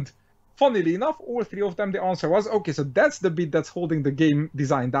 Right. And funnily enough, all 3 of them, the answer was, okay, so that's the bit that's holding the game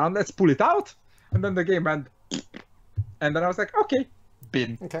design down. Let's pull it out. And then the game went, and then I was like, okay,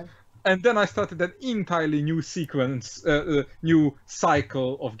 bin. Okay. And then I started an entirely new sequence, new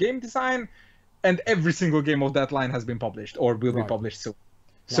cycle of game design, and every single game of that line has been published or will be published soon.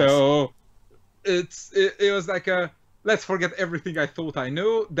 Nice. So it was like a, let's forget everything I thought I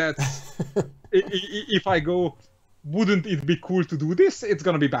know. That's if I go, wouldn't it be cool to do this? It's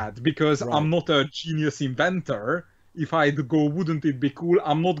gonna be bad, because I'm not a genius inventor. If I go, wouldn't it be cool?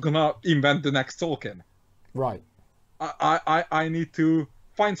 I'm not gonna invent the next Tolkien. Right. I need to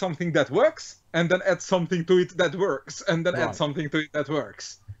find something that works, and then add something to it that works, and then add something to it that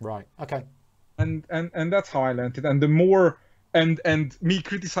works. Right. Okay. And that's how I learned it. And the more and me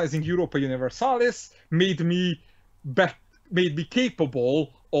criticizing Europa Universalis made me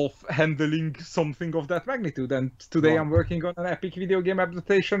capable of handling something of that magnitude. And today I'm working on an epic video game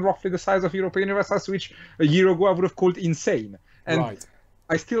adaptation roughly the size of Europa Universalis, which a year ago I would have called insane. And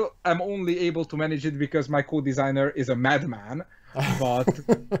I still am only able to manage it because my co-designer is a madman. But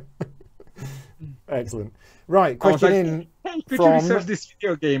excellent. Right, question in. Hey, could you research this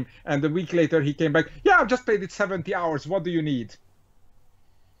video game? And a week later he came back, yeah, I've just played it 70 hours. What do you need?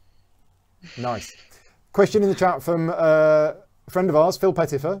 Nice. Question in the chat from a friend of ours, Phil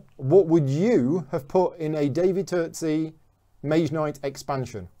Pettifer. What would you have put in a David Turczi Mage Knight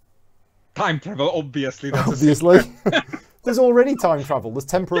expansion? Time travel, obviously. Obviously. There's already time travel. There's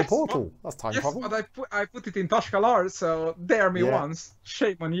temporal portal. That's time travel. But I put it in Tashkalar, so dare me once.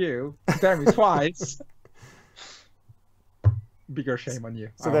 Shame on you. Dare me twice. Bigger shame on you.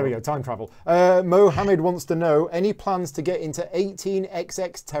 So there we go, time travel. Mohammed wants to know, any plans to get into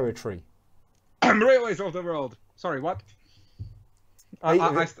 18XX territory? Railways of the World. Sorry, what?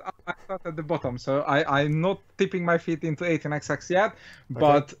 I start at the bottom, so I'm not tipping my feet into 18XX yet,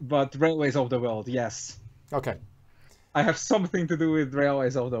 but Railways of the World, yes. Okay. I have something to do with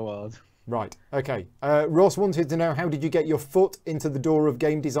Railways of the World. Right. Okay. Ross wanted to know, how did you get your foot into the door of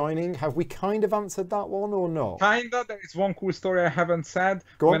game designing? Have we kind of answered that one or not? Kinda. There is one cool story I haven't said.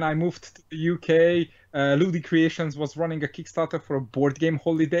 Go on. When I moved to the UK, Ludi Creations was running a Kickstarter for a board game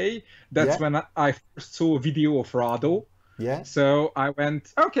holiday. That's when I first saw a video of Rado. Yeah. So I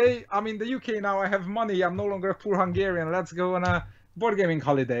went, okay, I'm in the UK now. I have money. I'm no longer a poor Hungarian. Let's go on a board gaming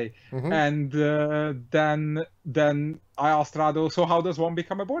holiday. And then I asked Rado, so how does one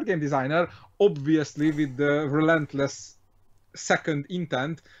become a board game designer? Obviously with the relentless second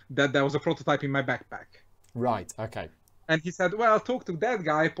intent that there was a prototype in my backpack. Right. Okay. And he said, well, talk to that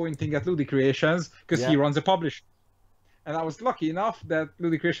guy, pointing at Ludi Creations, because he runs a publisher. And I was lucky enough that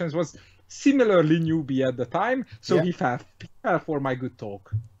Ludi Creations was similarly newbie at the time, so he fell for my good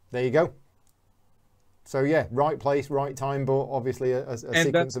talk. There you go. So yeah, right place, right time, but obviously a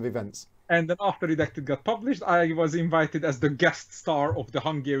sequence of events. And then after Redacted got published, I was invited as the guest star of the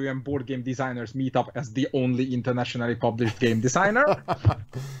Hungarian Board Game Designers Meetup as the only internationally published game designer.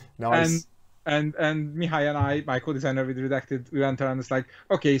 Nice. And Mihai and I, my co-designer with Redacted, we went around and it's like,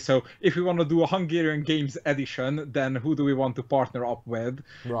 okay, so if we want to do a Hungarian Games edition, then who do we want to partner up with?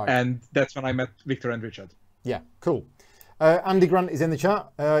 Right. And that's when I met Victor and Richard. Yeah, cool. Andy Grant is in the chat.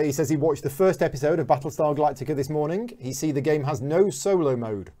 He says he watched the first episode of Battlestar Galactica this morning. He see the game has no solo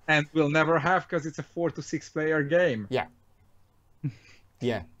mode. And will never have, because it's a 4 to 6 player game. Yeah.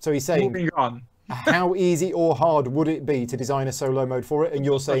 Yeah. So he's saying, moving on. How easy or hard would it be to design a solo mode for it? And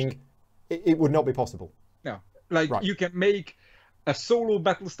you're saying it would not be possible. No. Like, you can make a solo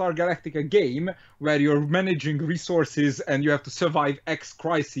Battlestar Galactica game where you're managing resources and you have to survive X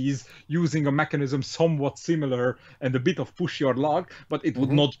crises using a mechanism somewhat similar and a bit of push your luck, but it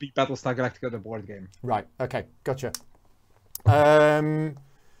would not be Battlestar Galactica, the board game. Right. Okay. Gotcha. Right.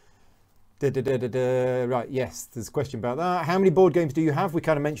 Yes. There's a question about that. How many board games do you have? We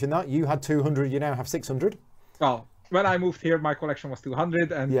kind of mentioned that. You had 200. You now have 600. Well, when I moved here, my collection was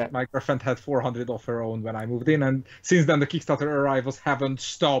 200, and my girlfriend had 400 of her own when I moved in. And since then, the Kickstarter arrivals haven't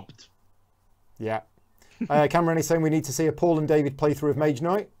stopped. Yeah. Cameron is saying we need to see a Paul and David playthrough of Mage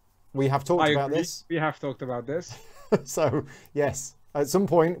Knight. We have talked about this. We have talked about this. So, yes, at some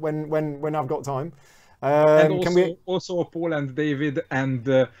point when I've got time. And also, also a Paul and David and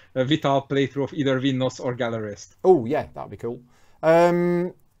a Vital playthrough of either Vinnos or Gallerist. Oh, yeah, that'd be cool.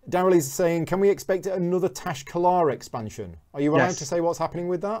 Daryl is saying, can we expect another Tash Kalar expansion? Are you allowed to say what's happening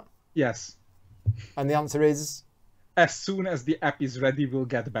with that? Yes. And the answer is? As soon as the app is ready, we'll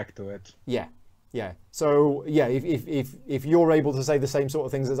get back to it. Yeah, yeah. So, yeah, if you're able to say the same sort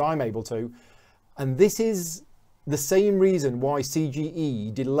of things as I'm able to, and this is the same reason why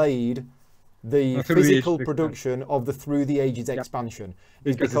CGE delayed the physical production of the Through the Ages expansion,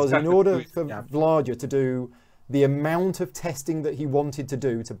 is because in order for Vladia to do the amount of testing that he wanted to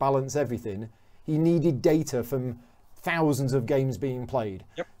do to balance everything, he needed data from thousands of games being played.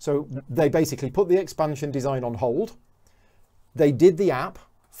 So they basically put the expansion design on hold. They did the app.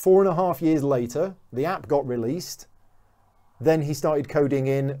 4.5 years later, the app got released. Then he started coding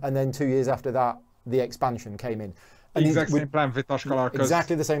in, and then 2 years after that, the expansion came in. And exactly the same plan with Tash Kalar.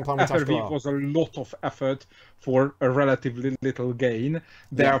 Exactly the same plan with Tash Kalar. It was a lot of effort for a relatively little gain.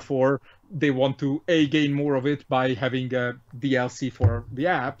 Therefore, they want to A, gain more of it by having a DLC for the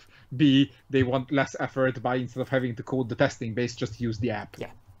app. B, they want less effort by, instead of having to code the testing base, just use the app.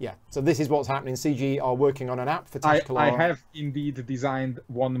 Yeah, yeah. So this is what's happening. CG are working on an app for Tash Kalar. I have indeed designed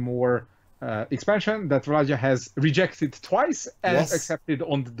one more expansion that Raja has rejected twice and accepted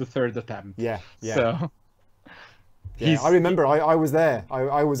on the third attempt. Yeah, yeah. So, yeah, I remember. I was there.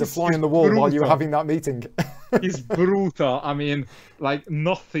 I was a fly on the wall brutal. While you were having that meeting. He's brutal. I mean, like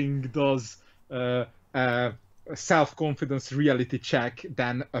nothing does a self-confidence reality check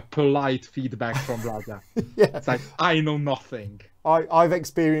than a polite feedback from Raja. It's like, I know nothing. I've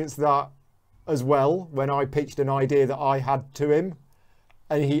experienced that as well when I pitched an idea that I had to him,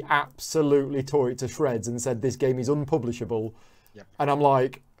 and he absolutely tore it to shreds and said this game is unpublishable. And I'm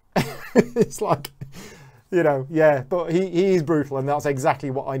like, it's like, you know, yeah, but he is brutal, and that's exactly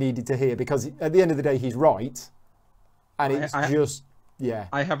what I needed to hear, because at the end of the day, he's right. And it's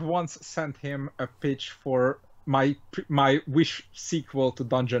I have once sent him a pitch for my Wish sequel to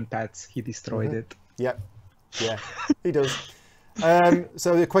Dungeon Pets. He destroyed it. Yep. Yeah, he does.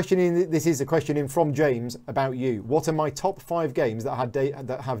 So this is a question in from James about you. What are my top 5 games that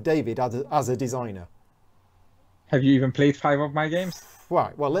have David as a designer? Have you even played 5 of my games?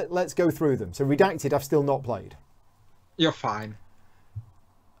 Right, well, let's go through them. So Redacted, I've still not played. You're fine.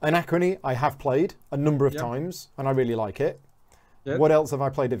 Anachrony, I have played a number of times, and I really like it. Yeah. What else have I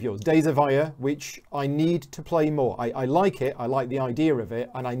played of yours? Days of Ire, which I need to play more. I like it. I like the idea of it,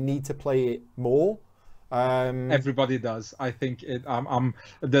 and I need to play it more. Everybody does. I think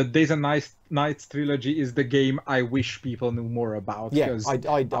the Days and Nights trilogy is the game I wish people knew more about. Yeah,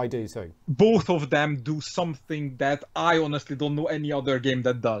 I do too. Both of them do something that I honestly don't know any other game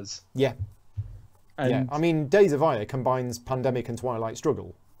that does. Yeah. Yeah. I mean, Days of Ire combines Pandemic and Twilight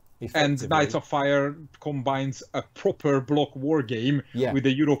Struggle. And Knights of Fire combines a proper block war game with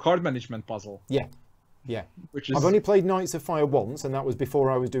a Euro card management puzzle. Yeah. Yeah, which is... I've only played Knights of Fire once, and that was before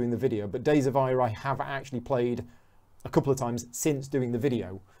I was doing the video. But Days of Ire I have actually played a couple of times since doing the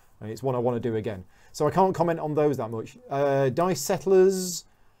video, and it's one I want to do again. So I can't comment on those that much. Dice Settlers,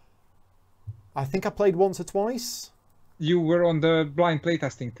 I think I played once or twice. You were on the blind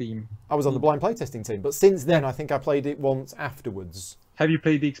playtesting team. I was on the blind playtesting team, but since then I think I played it once afterwards. Have you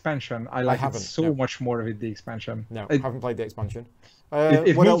played the expansion? I haven't, so much more with the expansion. No, I haven't played the expansion.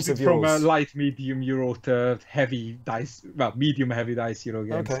 It what moves else it from a light, medium Euro to heavy dice, well, medium heavy dice Euro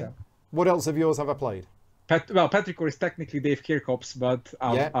games. Okay. So. What else of yours have I played? Petrichor is technically Dave Kirkhope's, but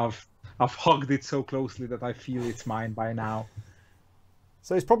I've hugged it so closely that I feel it's mine by now.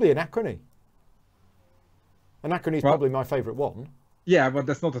 So it's probably Anachrony. Anachrony is probably my favourite one. Yeah, but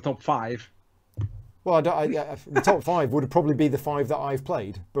that's not the top 5. Well, the top 5 would probably be the 5 that I've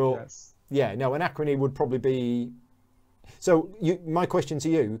played, but yeah, no, Anachrony would probably be. So, my question to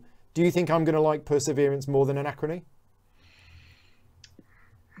you: do you think I'm going to like Perseverance more than Anachrony?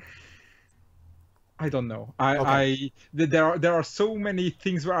 I don't know. There are so many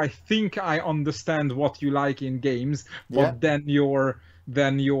things where I think I understand what you like in games, but then your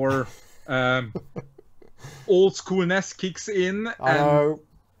old schoolness kicks in, and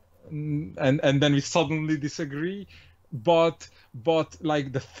then we suddenly disagree. But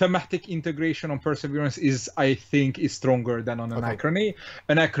like the thematic integration on Perseverance I think is stronger than on Anachrony.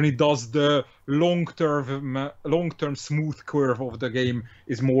 Anachrony does the long-term smooth curve of the game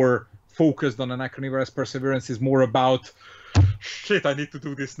is more focused on Anachrony, whereas Perseverance is more about shit, I need to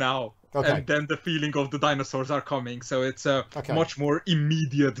do this now. And then the feeling of the dinosaurs are coming. So it's a much more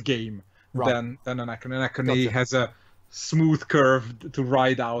immediate game than Anachrony. Anachrony has a smooth curve to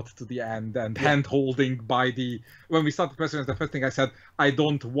ride out to the end, and hand-holding by the... When we started Perseverance, the first thing I said, I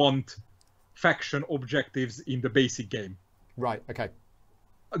don't want faction objectives in the basic game. Right, okay.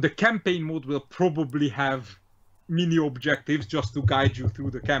 The campaign mode will probably have mini objectives just to guide you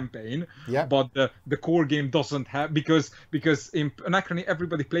through the campaign. Yeah. But the core game doesn't have... Because in Anachrony,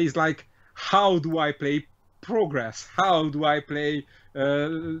 everybody plays like, how do I play progress? How do I play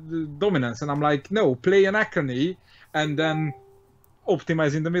dominance? And I'm like, no, play Anachrony and then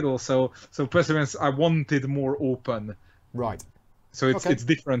optimize in the middle. So Perseverance, I wanted more open. Right. So it's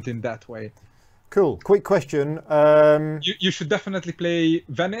different in that way. Cool. Quick question. You should definitely play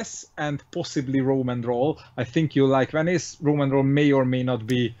Venice and possibly Rome and Roll. I think you'll like Venice. Rome and Roll may or may not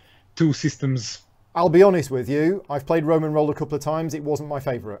be two systems. I'll be honest with you. I've played Rome and Roll a couple of times. It wasn't my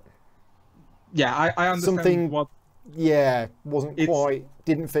favourite. Yeah, I understand something. Yeah,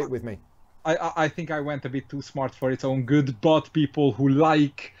 didn't fit with me. I think I went a bit too smart for its own good, but people who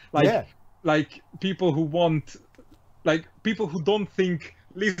like people who want, like people who don't think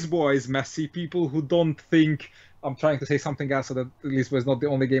Lisboa is messy, people who don't think, I'm trying to say something else so that Lisboa is not the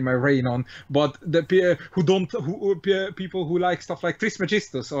only game I rain on, but the people who like stuff like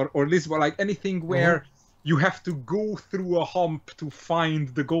Trismegistus or Lisboa, like anything where you have to go through a hump to find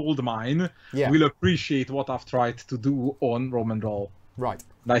the gold mine, will appreciate what I've tried to do on Rome and Roll. Right.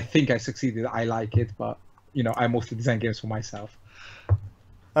 And I think I succeeded. I like it, but I mostly design games for myself.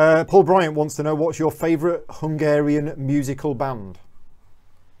 Paul Bryant wants to know, what's your favourite Hungarian musical band?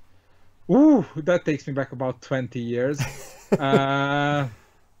 Ooh, that takes me back about 20 years. There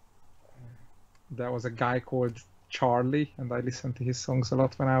was a guy called Charlie, and I listened to his songs a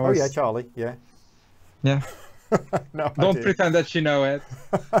lot when I was... Oh yeah, Charlie, yeah. Yeah. No, don't pretend that you know it.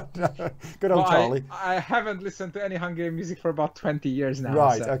 No. Good old Charlie. I haven't listened to any Hungarian music for about 20 years now.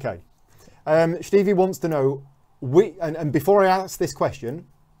 Right, okay. Stevie wants to know, and before I ask this question,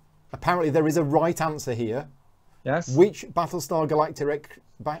 apparently there is a right answer here. Yes. Which Battlestar Galactica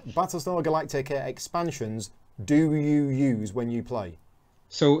expansions do you use when you play?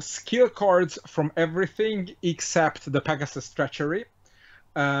 So skill cards from everything except the Pegasus Treachery.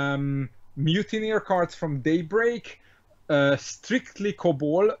 Mutineer cards from Daybreak, strictly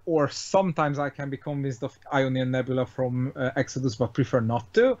Cabal, or sometimes I can be convinced of Ionian Nebula from Exodus, but prefer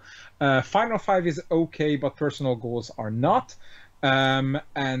not to. Final 5 is okay, but personal goals are not.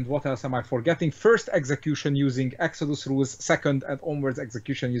 And what else am I forgetting? First execution using Exodus rules, second and onwards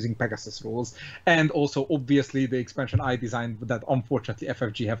execution using Pegasus rules, and also obviously the expansion I designed that unfortunately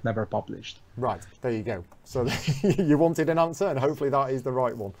FFG have never published. Right, there you go. So you wanted an answer, and hopefully that is the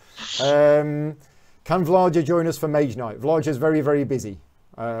right one. Can Vlaja join us for Mage Night? Vlaja's very, very busy,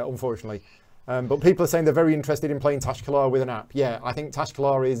 unfortunately. But people are saying they're very interested in playing Tashkalar with an app. Yeah, I think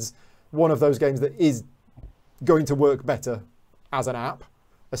Tashkalar is one of those games that is going to work better as an app,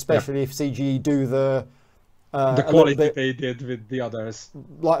 especially if CGE do the quality they did with the others.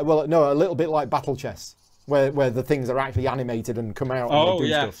 Like, well, no, a little bit like Battle Chess, where the things are actually animated and come out. Oh, and they do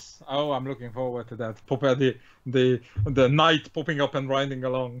yes. stuff. Oh, I'm looking forward to that. The knight popping up and riding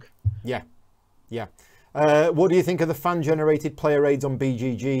along. Yeah, yeah. What do you think of the fan-generated player raids on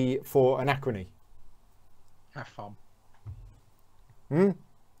BGG for Anachrony? Have fun. Hmm?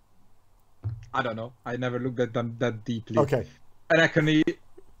 I don't know. I never looked at them that deeply. Okay. Anachrony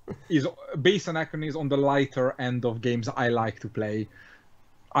is base Anachrony is on the lighter end of games I like to play.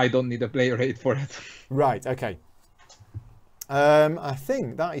 I don't need a player raid for it. Right. Okay. I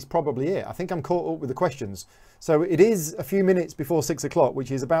think that is probably it. I think I'm caught up with the questions. So it is a few minutes before 6 o'clock,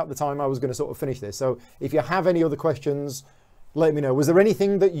 which is about the time I was going to sort of finish this. So if you have any other questions, let me know. Was there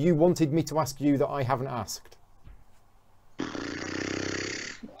anything that you wanted me to ask you that I haven't asked?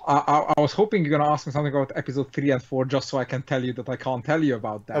 I was hoping you're going to ask me something about episode 3 and 4 just so I can tell you that I can't tell you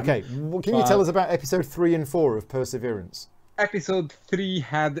about them. Okay, well, can you tell us about episode 3 and 4 of Perseverance? Episode 3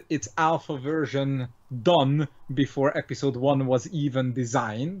 had its alpha version done before episode 1 was even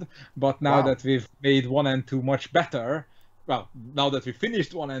designed, but now that we've made 1 and 2 much better, well, now that we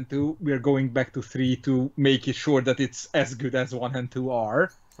finished 1 and 2, we're going back to 3 to make it sure that it's as good as 1 and 2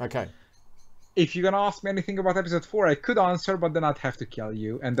 are. Okay. If you're going to ask me anything about episode 4, I could answer, but then I'd have to kill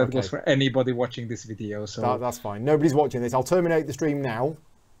you. And that goes for anybody watching this video. So that's fine. Nobody's watching this. I'll terminate the stream now.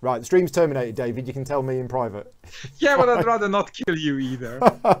 Right, the stream's terminated, David. You can tell me in private. Yeah, but I'd rather not kill you either.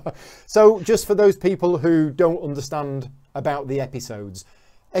 So just for those people who don't understand about the episodes,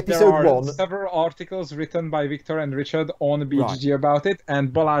 episode there are 1... several articles written by Victor and Richard on BGG about it.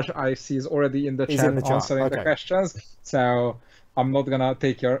 And Balázs, I see, is already in the chat answering the questions. So I'm not going to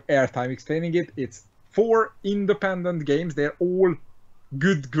take your airtime explaining it. It's 4 independent games. They're all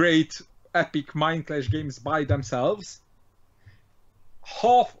good, great, epic Mind Clash games by themselves.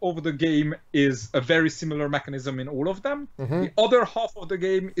 Half of the game is a very similar mechanism in all of them. Mm-hmm. The other half of the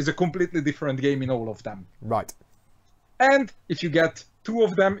game is a completely different game in all of them. Right. And if you get 2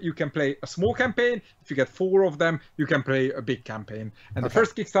 of them, you can play a small campaign. If you get 4 of them, you can play a big campaign. And the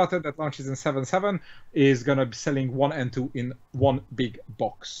first Kickstarter that launches in 7/7 is going to be selling 1 and 2 in one big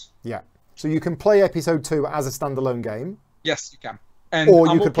box. Yeah. So you can play episode 2 as a standalone game. Yes, you can. And or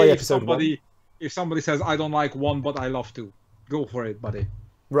you could play episode 1. If somebody says, I don't like 1, but I love 2. Go for it, buddy.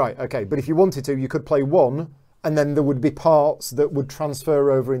 Right, okay. But if you wanted to, you could play 1, and then there would be parts that would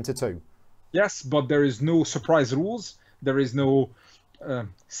transfer over into 2. Yes, but there is no surprise rules. There is no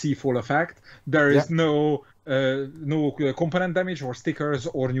seafall effect. There is no component damage or stickers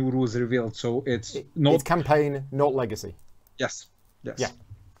or new rules revealed. So it's campaign, not legacy. Yes. Yes. Yeah.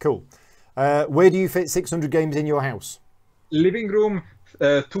 Cool. Where do you fit 600 games in your house? Living room.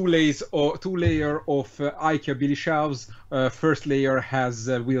 2 layer of IKEA billy shelves. First layer has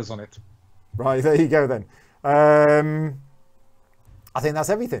wheels on it. Right, there you go then. I think that's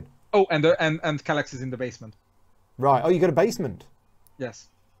everything. Oh, and Calyx is in the basement. Right. Oh, you got a basement? Yes.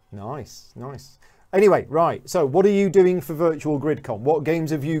 Nice, nice. Anyway, right. So what are you doing for Virtual GridCon? What games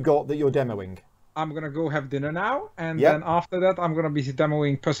have you got that you're demoing? I'm going to go have dinner now. And then after that, I'm going to be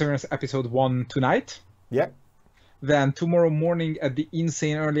demoing Perseverance Episode 1 tonight. Yep. Then tomorrow morning at the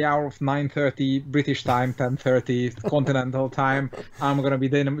insane early hour of 9:30 British time, 10:30 continental time, I'm going to be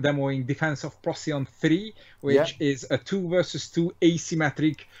demoing Defense of Procyon 3, which is a 2 versus 2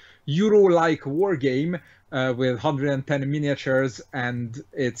 asymmetric Euro-like war game with 110 miniatures, and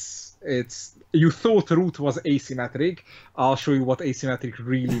it's you thought Root was asymmetric. I'll show you what asymmetric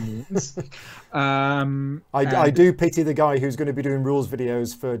really means. I do pity the guy who's going to be doing rules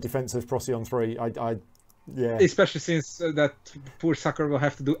videos for Defense of Procyon 3. Yeah. Especially since that poor sucker will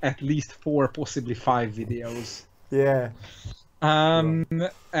have to do at least 4, possibly 5 videos. Yeah.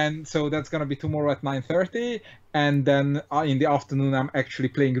 And so that's gonna be tomorrow at 9:30, and then in the afternoon I'm actually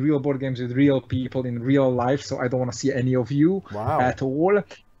playing real board games with real people in real life, so I don't want to see any of you at all.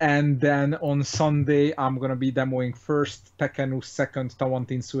 And then on Sunday I'm gonna be demoing first Tekkenu, second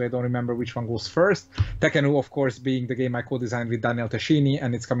Tawantinsu. I don't remember which one goes first. Tekkenu, of course, being the game I co-designed with Daniel Tescini,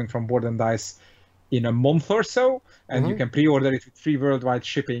 and it's coming from Board and Dice in a month or so, and you can pre-order it with free worldwide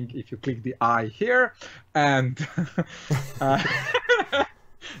shipping if you click the I here. And that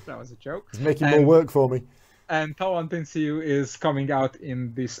was a joke. It's making more work for me. And Tawantinsiu is coming out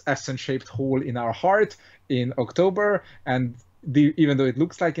in this S-shaped hole in our heart in October. And even though it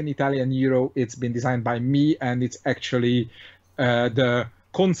looks like an Italian euro, it's been designed by me, and it's actually the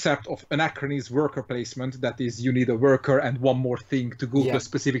concept of anachronism worker placement. That is, you need a worker and one more thing to go to a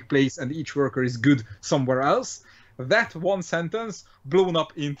specific place, and each worker is good somewhere else. That one sentence blown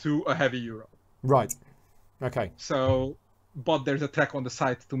up into a heavy euro. Right. Okay. So... but there's a track on the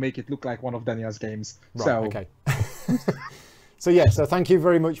site to make it look like one of Daniel's games. Right, so okay. So thank you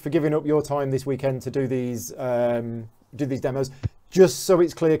very much for giving up your time this weekend to do these demos. Just so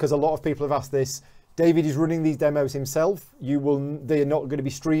it's clear, because a lot of people have asked this, David is running these demos himself. They are not going to be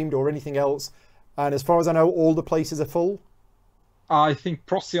streamed or anything else. And as far as I know, all the places are full. I think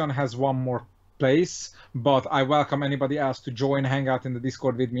Procyon has one more place, but I welcome anybody else to join, hang out in the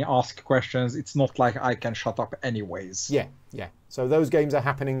Discord with me, ask questions. It's not like I can shut up anyways. Yeah. So those games are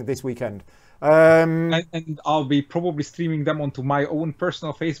happening this weekend. And I'll be probably streaming them onto my own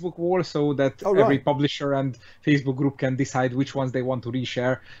personal Facebook wall, so that every publisher and Facebook group can decide which ones they want to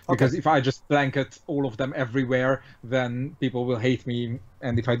reshare. Because if I just blanket all of them everywhere, then people will hate me.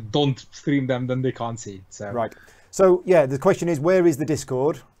 And if I don't stream them, then they can't see it. So. Right. So, yeah, the question is, where is the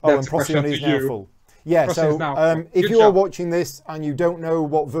Discord? That's and Procyon is now full. Yeah, Procyon so if you are watching this and you don't know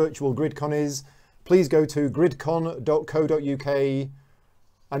what virtual GridCon is, please go to gridcon.co.uk,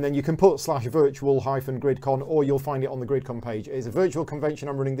 and then you can put /virtual-GridCon, or you'll find it on the GridCon page. It is a virtual convention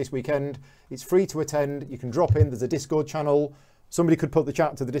I'm running this weekend. It's free to attend. You can drop in. There's a Discord channel. Somebody could put the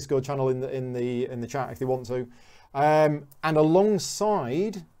chat to the Discord channel in the chat if they want to. And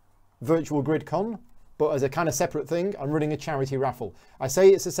alongside virtual GridCon, but as a kind of separate thing, I'm running a charity raffle. I say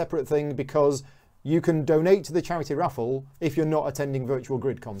it's a separate thing because you can donate to the charity raffle if you're not attending virtual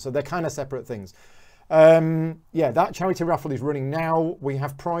GridCon. So they're kind of separate things. Yeah, that charity raffle is running now. We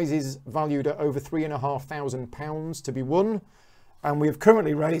have prizes valued at over £3,500 to be won. And we have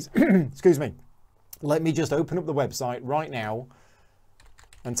currently raised, excuse me, let me just open up the website right now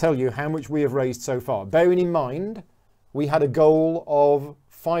and tell you how much we have raised so far. Bearing in mind, we had a goal of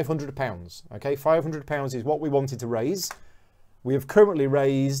 £500. Okay, £500 is what we wanted to raise. We have currently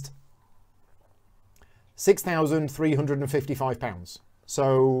raised £6,355.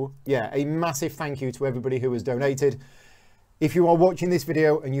 So yeah, a massive thank you to everybody who has donated. If you are watching this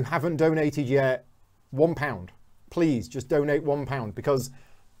video and you haven't donated yet, £1. Please just donate £1, because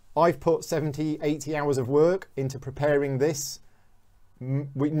I've put 70, 80 hours of work into preparing this,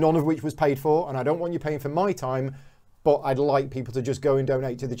 none of which was paid for, and I don't want you paying for my time, but I'd like people to just go and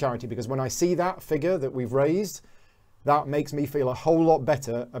donate to the charity, because when I see that figure that we've raised, that makes me feel a whole lot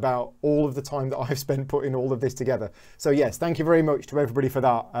better about all of the time that I've spent putting all of this together. So yes, thank you very much to everybody for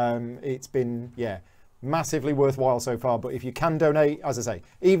that. It's been, yeah, massively worthwhile so far. But if you can donate, as I say,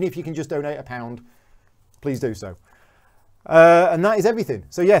 even if you can just donate £1, please do so. And that is everything.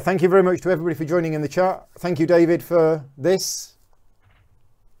 So yeah, thank you very much to everybody for joining in the chat. Thank you, David, for this.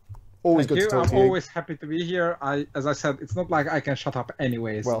 Always good to talk to you. I'm always happy to be here. As I said, it's not like I can shut up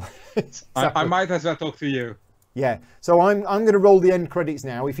anyways. Well, I might as well talk to you. Yeah, so I'm going to roll the end credits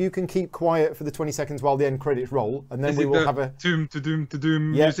now. If you can keep quiet for the 20 seconds while the end credits roll, and then we will have a doom to doom to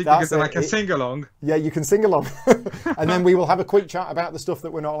doom music, because then I can sing along. Yeah, you can sing along, and then we will have a quick chat about the stuff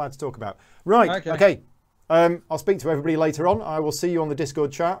that we're not allowed to talk about. Right, okay. I'll speak to everybody later on. I will see you on the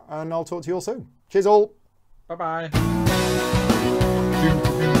Discord chat, and I'll talk to you all soon. Cheers all. Bye bye. Doom to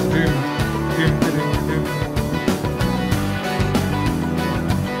doom to doom. Doom to doom to doom.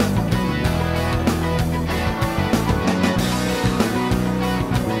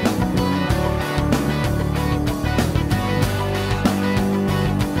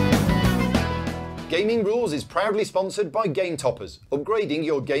 Gaming Rules is proudly sponsored by Game Toppers, upgrading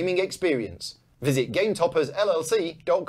your gaming experience. Visit GameToppersLLC.com.